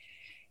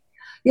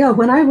 Yeah,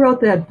 when I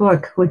wrote that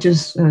book, which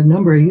is a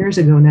number of years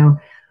ago now,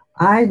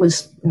 I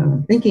was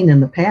thinking in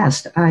the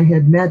past, I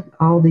had met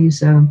all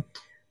these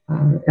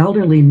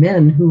elderly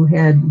men who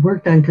had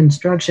worked on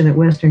construction at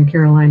Western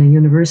Carolina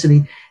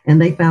University,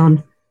 and they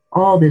found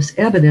all this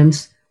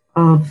evidence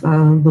of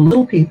the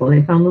little people.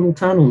 They found little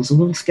tunnels,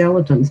 little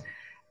skeletons.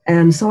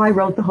 And so I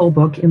wrote the whole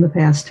book in the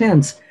past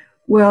tense.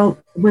 Well,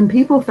 when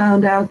people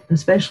found out,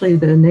 especially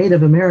the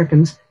Native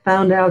Americans,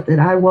 found out that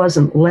I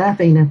wasn't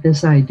laughing at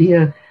this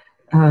idea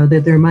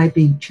that there might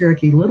be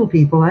Cherokee little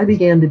people, I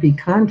began to be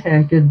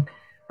contacted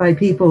by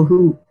people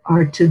who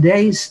are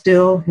today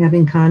still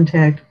having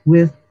contact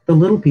with the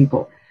little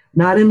people.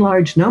 Not in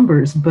large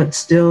numbers, but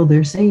still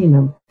they're seeing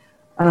them.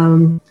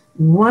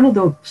 One of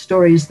the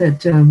stories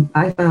that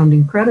I found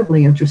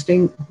incredibly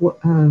interesting,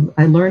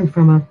 I learned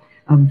from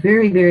a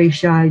very, very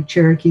shy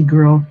Cherokee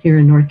girl here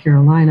in North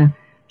Carolina.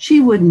 She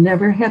would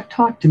never have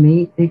talked to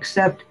me,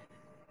 except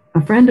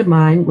a friend of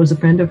mine was a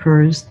friend of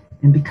hers,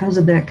 and because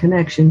of that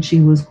connection,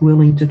 she was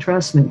willing to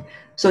trust me.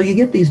 So you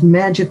get these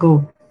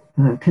magical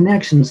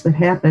connections that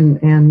happen,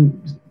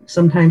 and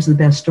sometimes the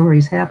best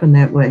stories happen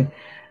that way.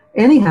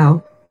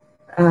 Anyhow,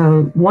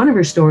 one of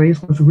her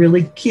stories was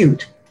really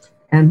cute.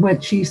 And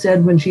what she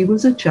said when she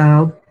was a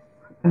child,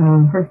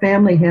 her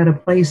family had a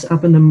place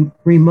up in the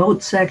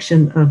remote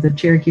section of the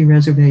Cherokee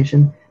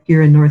Reservation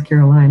here in North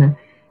Carolina.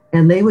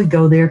 And they would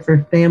go there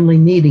for family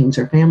meetings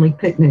or family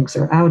picnics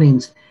or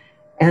outings.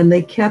 And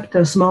they kept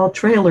a small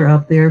trailer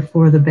up there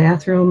for the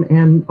bathroom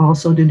and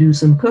also to do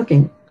some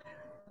cooking.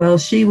 Well,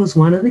 she was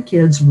one of the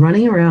kids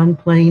running around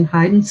playing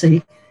hide and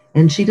seek,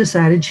 and she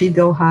decided she'd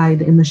go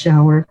hide in the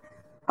shower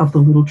of the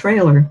little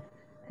trailer.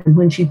 And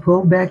when she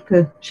pulled back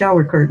the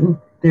shower curtain,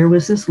 there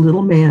was this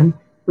little man,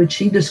 which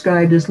she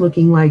described as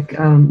looking like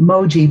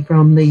Moji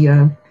from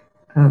the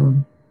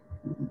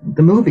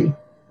movie,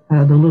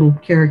 the little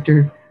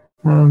character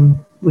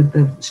with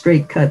the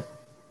straight cut,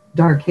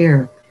 dark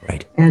hair.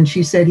 Right. And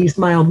she said he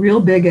smiled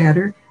real big at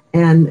her,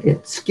 and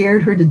it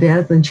scared her to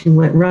death, and she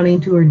went running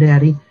to her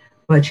daddy.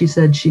 But she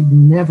said she'd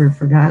never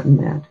forgotten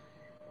that.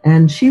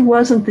 And she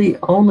wasn't the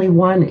only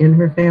one in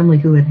her family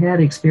who had had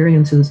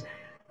experiences.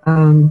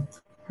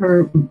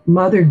 Her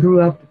mother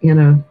grew up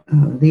in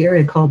the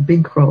area called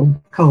Big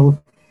Cove,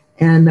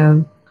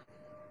 and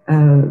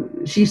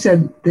she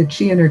said that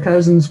she and her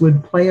cousins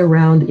would play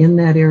around in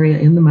that area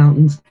in the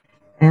mountains,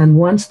 and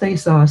once they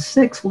saw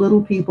 6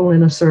 little people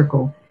in a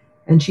circle,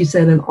 and she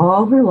said in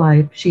all her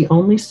life she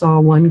only saw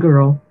one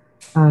girl.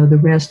 The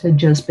rest had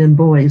just been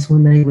boys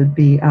when they would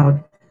be out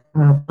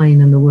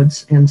playing in the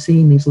woods and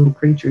seeing these little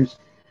creatures.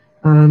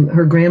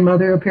 Her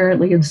grandmother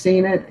apparently had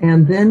seen it,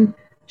 and then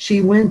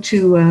she went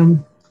to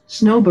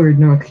Snowbird,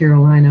 North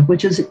Carolina,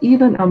 which is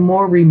even a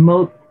more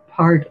remote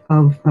part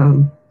of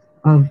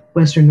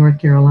Western North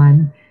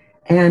Carolina.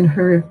 And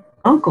her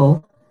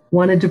uncle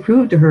wanted to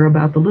prove to her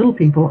about the little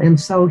people, and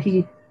so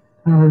he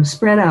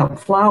spread out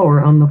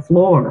flour on the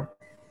floor.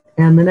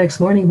 And the next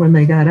morning when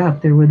they got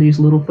up, there were these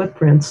little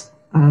footprints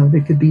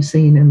that could be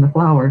seen in the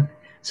flour.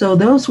 So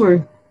those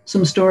were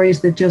some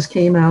stories that just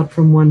came out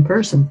from one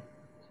person.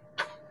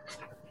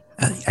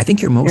 I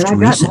think your most and I've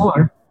recent...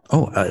 got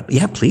more.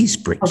 Yeah, please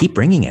keep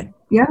bringing it.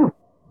 Yeah.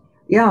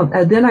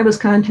 Then I was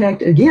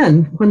contacted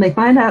again when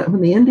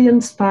the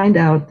Indians find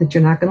out that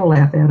you're not going to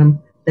laugh at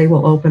them, they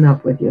will open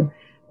up with you.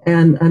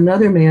 And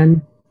another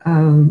man,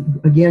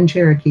 again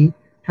Cherokee,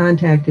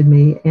 contacted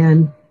me,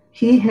 and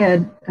he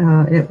had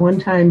at one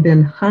time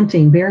been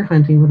bear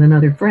hunting with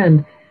another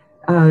friend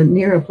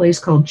near a place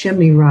called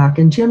Chimney Rock.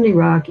 And Chimney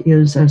Rock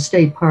is a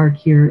state park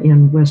here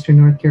in Western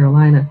North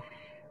Carolina.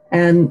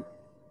 And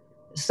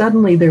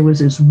suddenly there was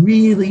this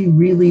really,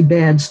 really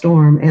bad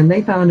storm, and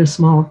they found a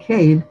small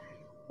cave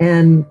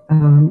and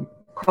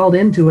crawled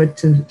into it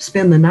to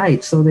spend the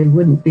night so they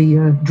wouldn't be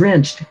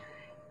drenched.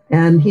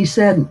 And he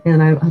said,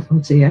 and I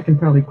can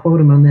probably quote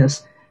him on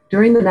this,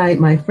 "During the night,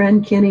 my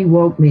friend Kenny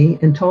woke me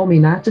and told me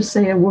not to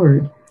say a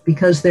word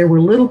because there were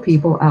little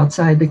people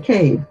outside the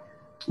cave.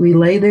 We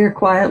lay there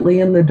quietly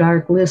in the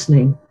dark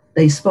listening.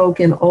 They spoke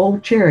in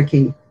Old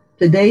Cherokee.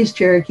 Today's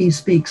Cherokee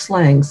speak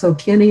slang, so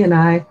Kenny and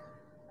I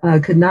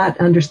could not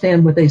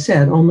understand what they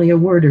said, only a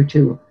word or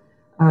two.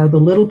 The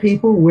little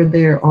people were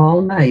there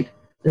all night.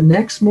 The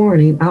next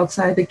morning,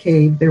 outside the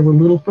cave, there were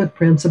little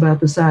footprints about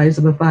the size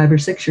of a 5 or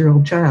 6 year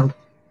old child."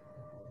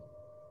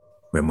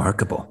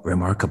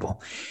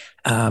 Remarkable.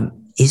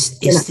 Is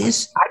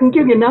this? I can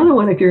give you another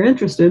one if you're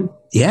interested.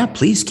 Yeah,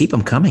 please keep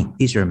them coming.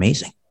 These are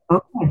amazing.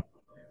 Okay.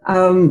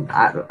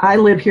 I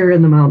live here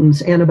in the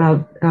mountains, and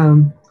about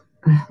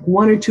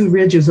 1 or 2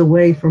 ridges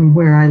away from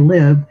where I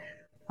live,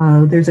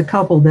 there's a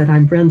couple that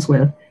I'm friends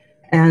with,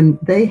 and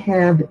they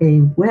have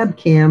a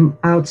webcam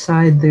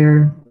outside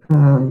their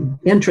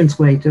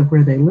entranceway to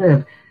where they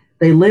live.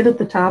 They live at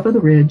the top of the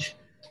ridge.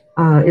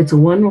 It's a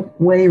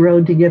one-way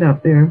road to get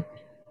up there.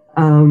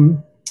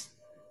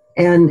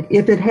 And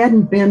if it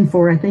hadn't been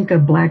for, I think, a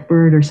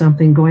blackbird or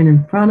something going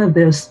in front of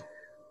this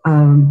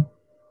camera,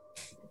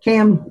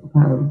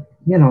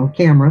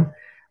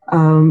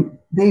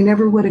 they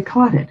never would have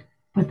caught it.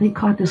 But they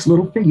caught this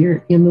little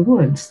figure in the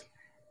woods.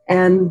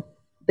 And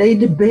they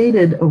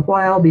debated a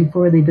while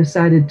before they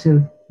decided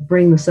to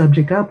bring the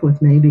subject up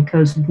with me,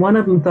 because one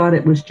of them thought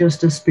it was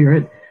just a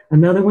spirit.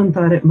 Another one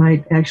thought it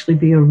might actually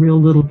be a real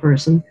little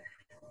person.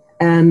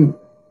 And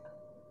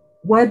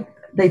what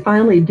they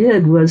finally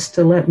did was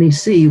to let me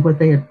see what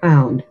they had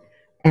found.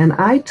 And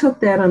I took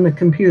that on the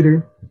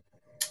computer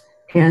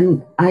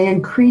and I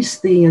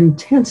increased the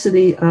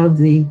intensity of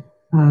the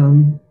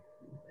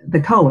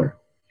color.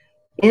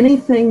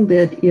 Anything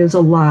that is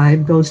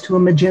alive goes to a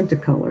magenta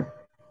color.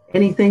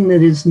 Anything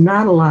that is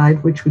not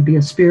alive, which would be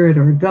a spirit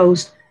or a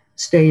ghost,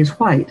 stays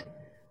white.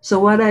 So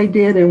what I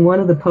did in one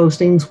of the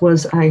postings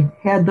was I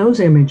had those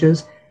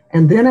images,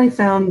 and then I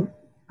found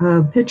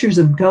pictures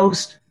of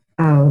ghosts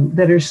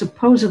that are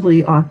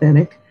supposedly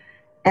authentic,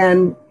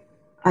 and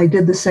I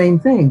did the same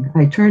thing.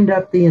 I turned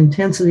up the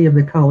intensity of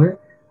the color.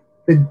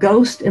 The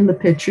ghost in the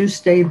pictures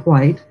stayed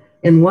white.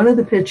 In one of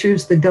the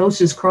pictures, the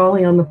ghost is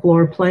crawling on the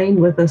floor playing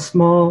with a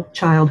small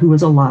child who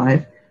was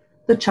alive.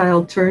 The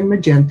child turned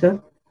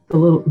magenta.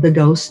 The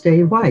ghost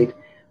stayed white.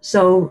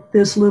 So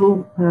this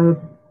little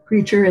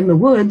creature in the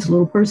woods,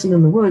 little person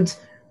in the woods,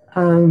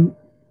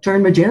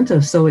 turned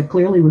magenta. So it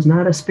clearly was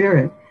not a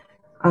spirit.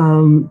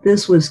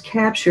 This was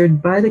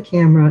captured by the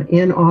camera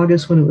in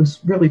August when it was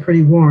really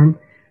pretty warm.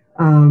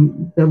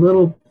 The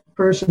little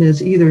person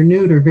is either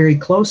nude or very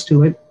close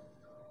to it.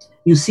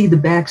 You see the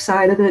back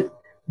side of it.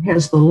 It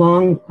has the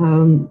long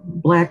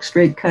black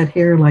straight cut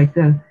hair like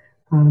the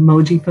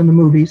emoji from the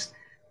movies.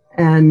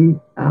 And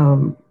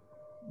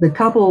the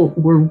couple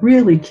were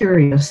really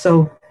curious.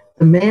 So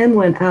the man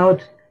went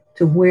out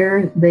to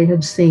where they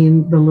had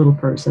seen the little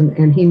person,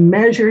 and he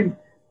measured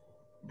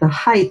the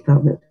height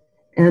of it.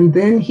 And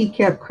then he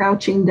kept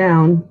crouching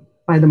down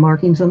by the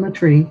markings on the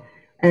tree,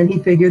 and he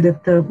figured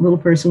that the little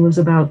person was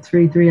about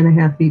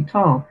 3.5 feet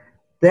tall.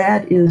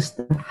 That is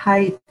the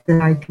height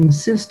that I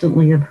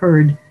consistently have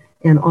heard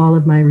in all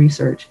of my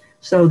research.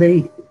 So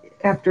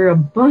after a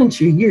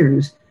bunch of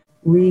years,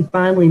 we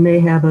finally may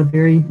have a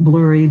very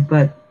blurry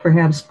but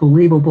perhaps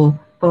believable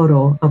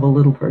photo of a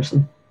little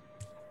person.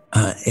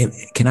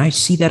 Can I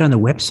see that on the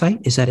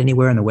website? Is that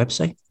anywhere on the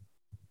website?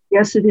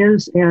 Yes, it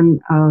is,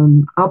 and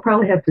I'll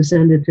probably have to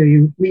send it to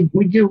you.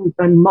 We do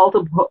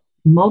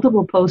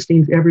multiple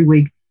postings every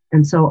week,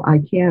 and so I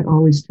can't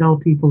always tell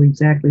people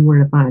exactly where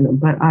to find them,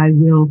 but I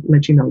will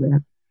let you know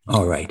that.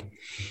 All right.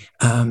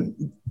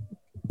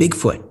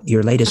 Bigfoot,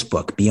 your latest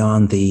book,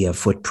 Beyond the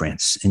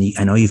Footprints, and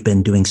I know you've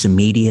been doing some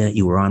media.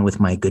 You were on with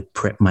my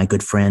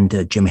good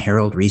friend Jim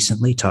Harold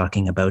recently,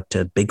 talking about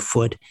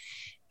Bigfoot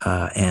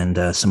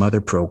and some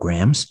other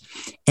programs.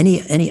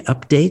 Any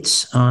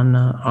updates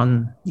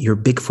on your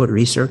Bigfoot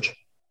research?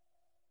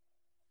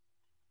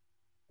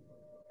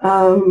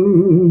 I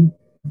don't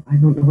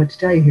know what to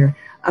tell you here.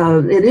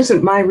 It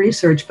isn't my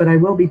research, but I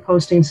will be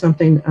posting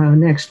something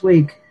next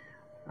week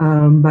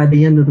by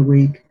the end of the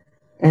week.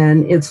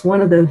 And it's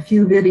one of the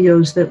few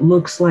videos that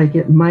looks like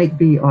it might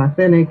be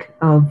authentic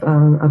of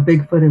a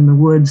Bigfoot in the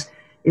woods.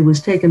 It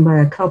was taken by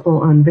a couple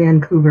on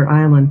Vancouver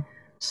Island.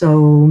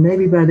 So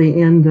maybe by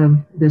the end of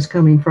this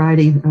coming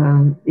Friday,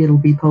 it'll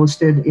be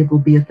posted. It will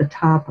be at the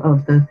top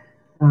of the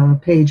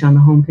page on the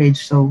homepage,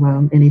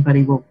 so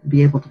anybody will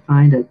be able to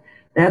find it.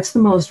 That's the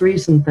most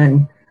recent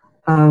thing.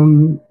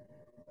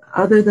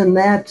 Other than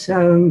that,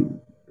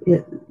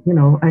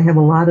 I have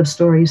a lot of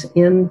stories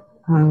in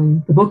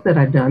the book that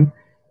I've done.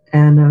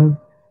 And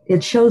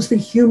it shows the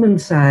human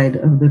side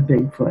of the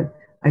Bigfoot.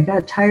 I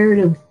got tired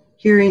of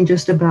hearing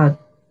just about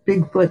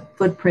Bigfoot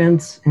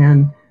footprints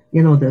and,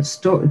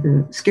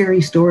 the scary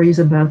stories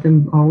about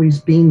them always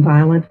being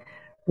violent.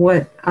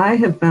 What I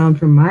have found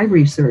from my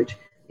research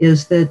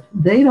is that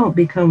they don't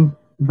become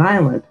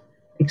violent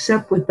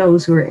except with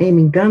those who are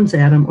aiming guns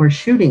at them or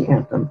shooting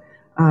at them.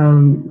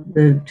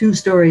 The 2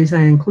 stories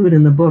I include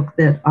in the book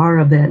that are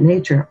of that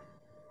nature,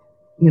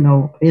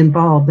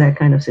 involve that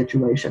kind of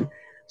situation.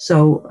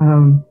 So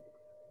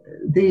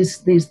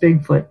these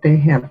Bigfoot, they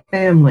have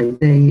family.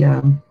 They,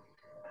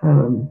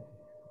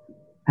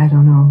 I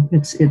don't know.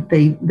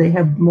 They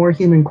have more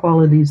human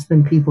qualities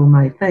than people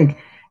might think.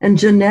 And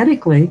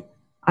genetically,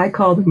 I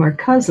call them our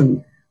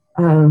cousin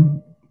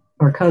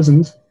or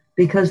cousins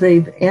because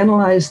they've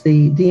analyzed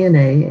the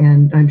DNA.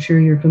 And I'm sure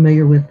you're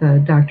familiar with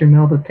Dr.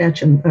 Melba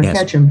Ketchum. Yes.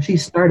 Ketchum. She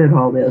started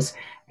all this,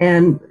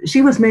 And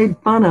she was made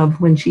fun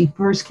of when she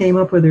first came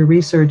up with her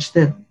research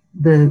that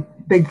the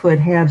Bigfoot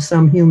have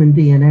some human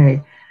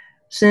DNA.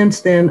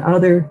 Since then,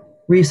 other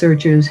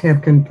researchers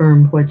have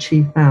confirmed what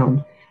she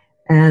found.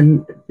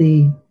 And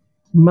the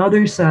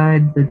mother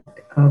side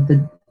of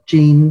the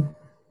gene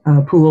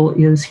pool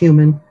is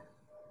human.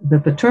 The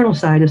paternal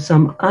side is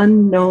some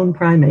unknown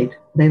primate.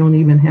 They don't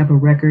even have a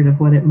record of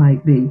what it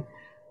might be.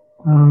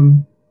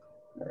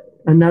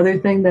 Another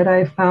thing that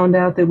I found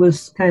out that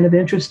was kind of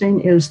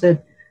interesting is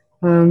that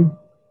the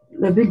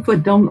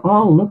Bigfoot don't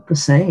all look the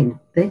same.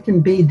 They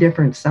can be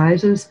different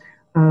sizes.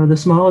 The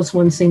smallest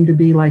ones seem to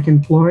be like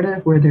in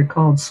Florida, where they're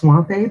called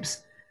swamp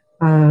apes.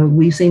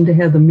 We seem to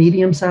have the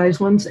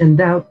medium-sized ones,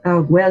 and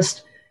out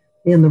west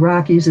in the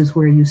Rockies is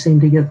where you seem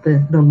to get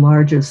the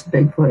largest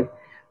Bigfoot.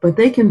 But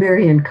they can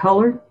vary in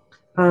color.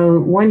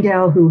 One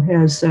gal who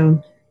has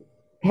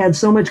had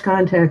so much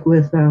contact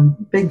with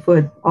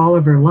Bigfoot all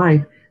of her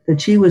life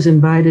that she was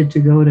invited to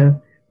go to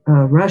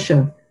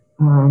Russia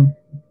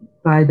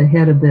by the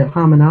head of the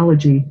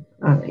Hominology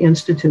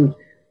Institute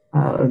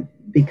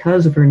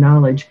because of her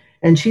knowledge.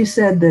 And she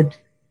said that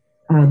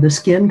the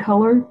skin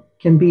color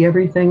can be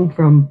everything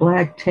from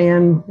black,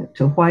 tan,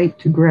 to white,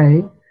 to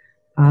gray,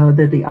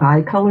 that the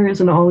eye color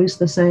isn't always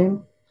the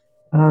same.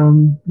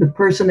 The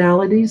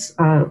personalities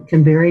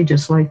can vary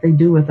just like they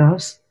do with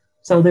us.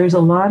 So there's a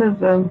lot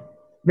of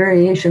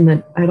variation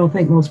that I don't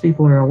think most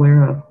people are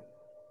aware of.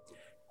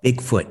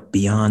 Bigfoot,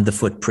 Beyond the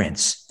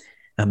Footprints.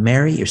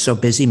 Mary, you're so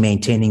busy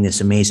maintaining this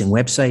amazing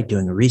website,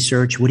 doing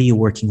research. What are you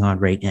working on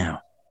right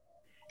now?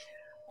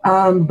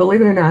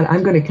 Believe it or not,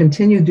 I'm going to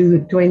continue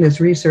doing this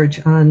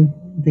research on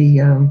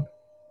the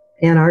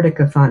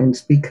Antarctica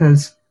finds,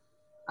 because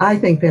I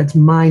think that's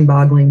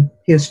mind-boggling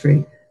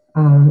history.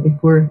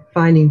 If we're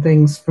finding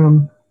things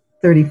from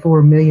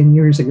 34 million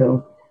years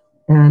ago.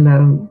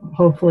 And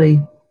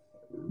hopefully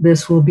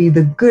this will be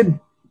the good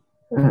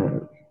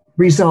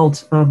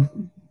result of,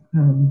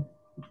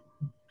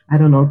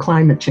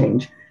 climate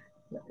change.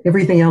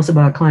 Everything else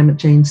about climate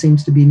change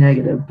seems to be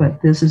negative,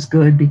 but this is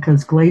good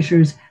because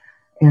glaciers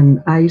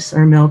and ice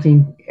are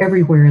melting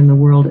everywhere in the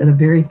world at a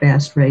very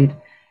fast rate.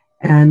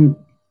 And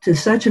to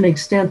such an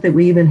extent that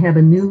we even have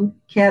a new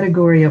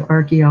category of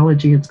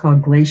archaeology. It's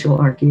called glacial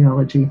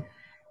archaeology.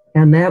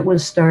 And that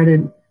was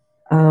started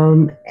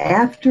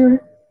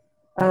after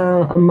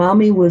a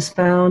mummy was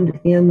found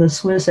in the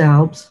Swiss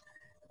Alps,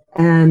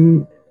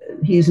 and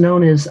he's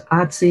known as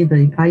Otzi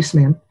the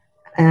Iceman.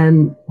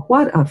 And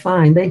what a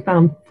find. They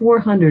found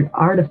 400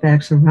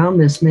 artifacts around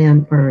this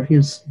man, or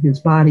his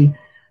body,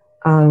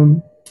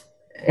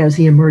 as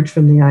he emerged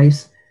from the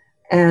ice.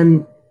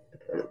 And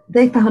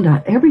they found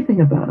out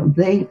everything about him.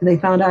 They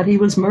found out he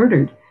was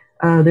murdered.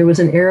 There was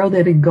an arrow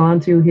that had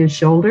gone through his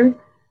shoulder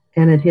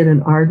and it hit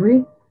an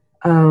artery.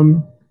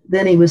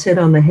 Then he was hit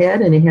on the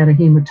head and he had a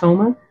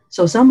hematoma.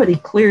 So somebody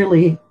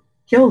clearly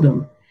killed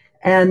him.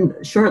 And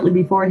shortly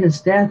before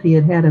his death, he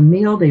had had a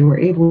meal. They were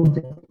able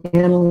to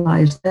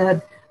analyze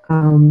that.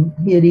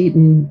 He had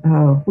eaten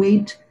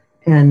wheat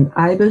and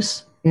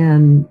ibis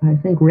and I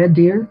think red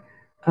deer.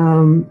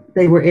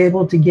 They were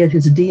able to get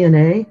his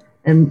DNA,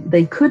 and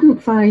they couldn't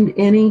find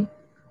any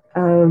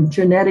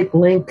genetic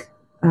link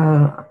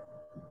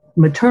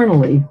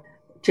maternally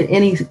to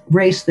any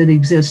race that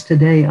exists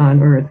today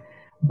on Earth.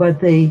 But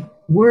they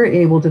were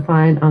able to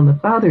find on the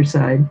father's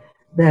side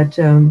that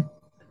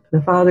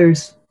the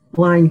father's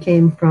line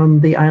came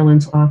from the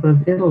islands off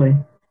of Italy.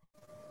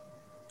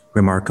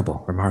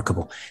 Remarkable,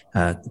 remarkable.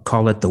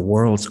 Call it the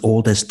world's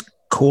oldest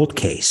cold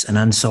case, an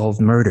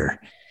unsolved murder.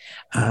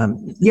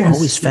 Yes.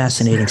 Always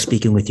fascinating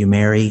speaking with you,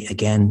 Mary.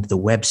 Again, the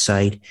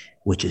website,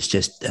 which is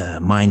just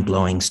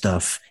mind-blowing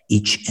stuff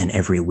each and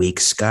every week,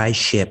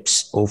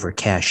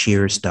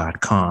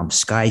 skyshipsovercashiers.com,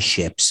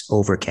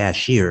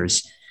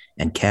 skyshipsovercashiers,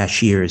 and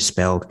cashiers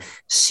spelled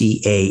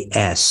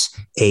C-A-S-H-I-E-R-S,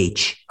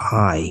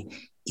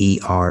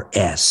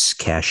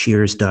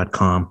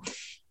 cashiers.com.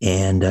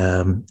 And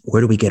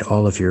where do we get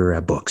all of your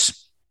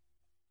books?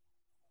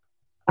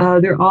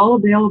 They're all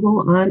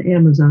available on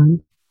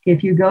Amazon.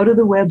 If you go to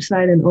the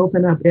website and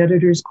open up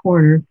Editor's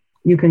Corner,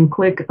 you can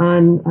click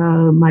on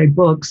my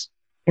books,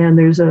 and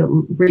there's a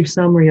brief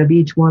summary of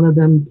each one of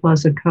them,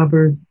 plus a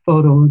cover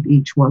photo of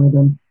each one of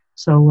them.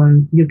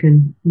 So you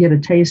can get a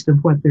taste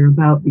of what they're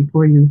about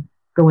before you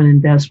go and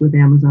invest with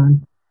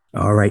Amazon.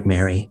 All right,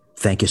 Mary.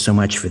 Thank you so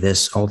much for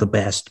this. All the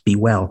best. Be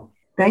well.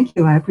 Thank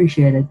you. I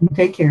appreciate it.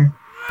 Take care.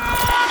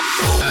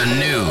 A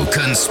new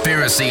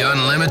Conspiracy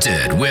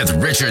Unlimited with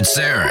Richard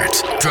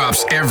Syrett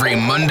drops every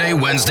Monday,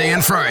 Wednesday,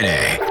 and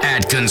Friday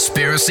at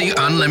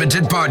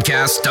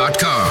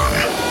conspiracyunlimitedpodcast.com.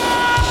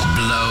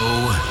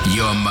 Blow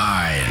your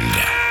mind.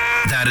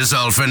 That is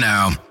all for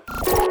now.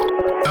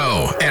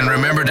 Oh, and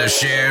remember to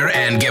share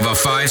and give a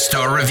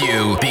 5-star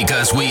review,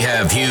 because we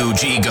have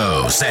huge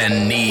egos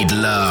and need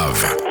love.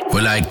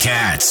 We're like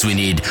cats. We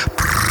need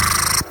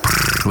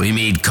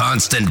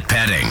constant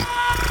petting.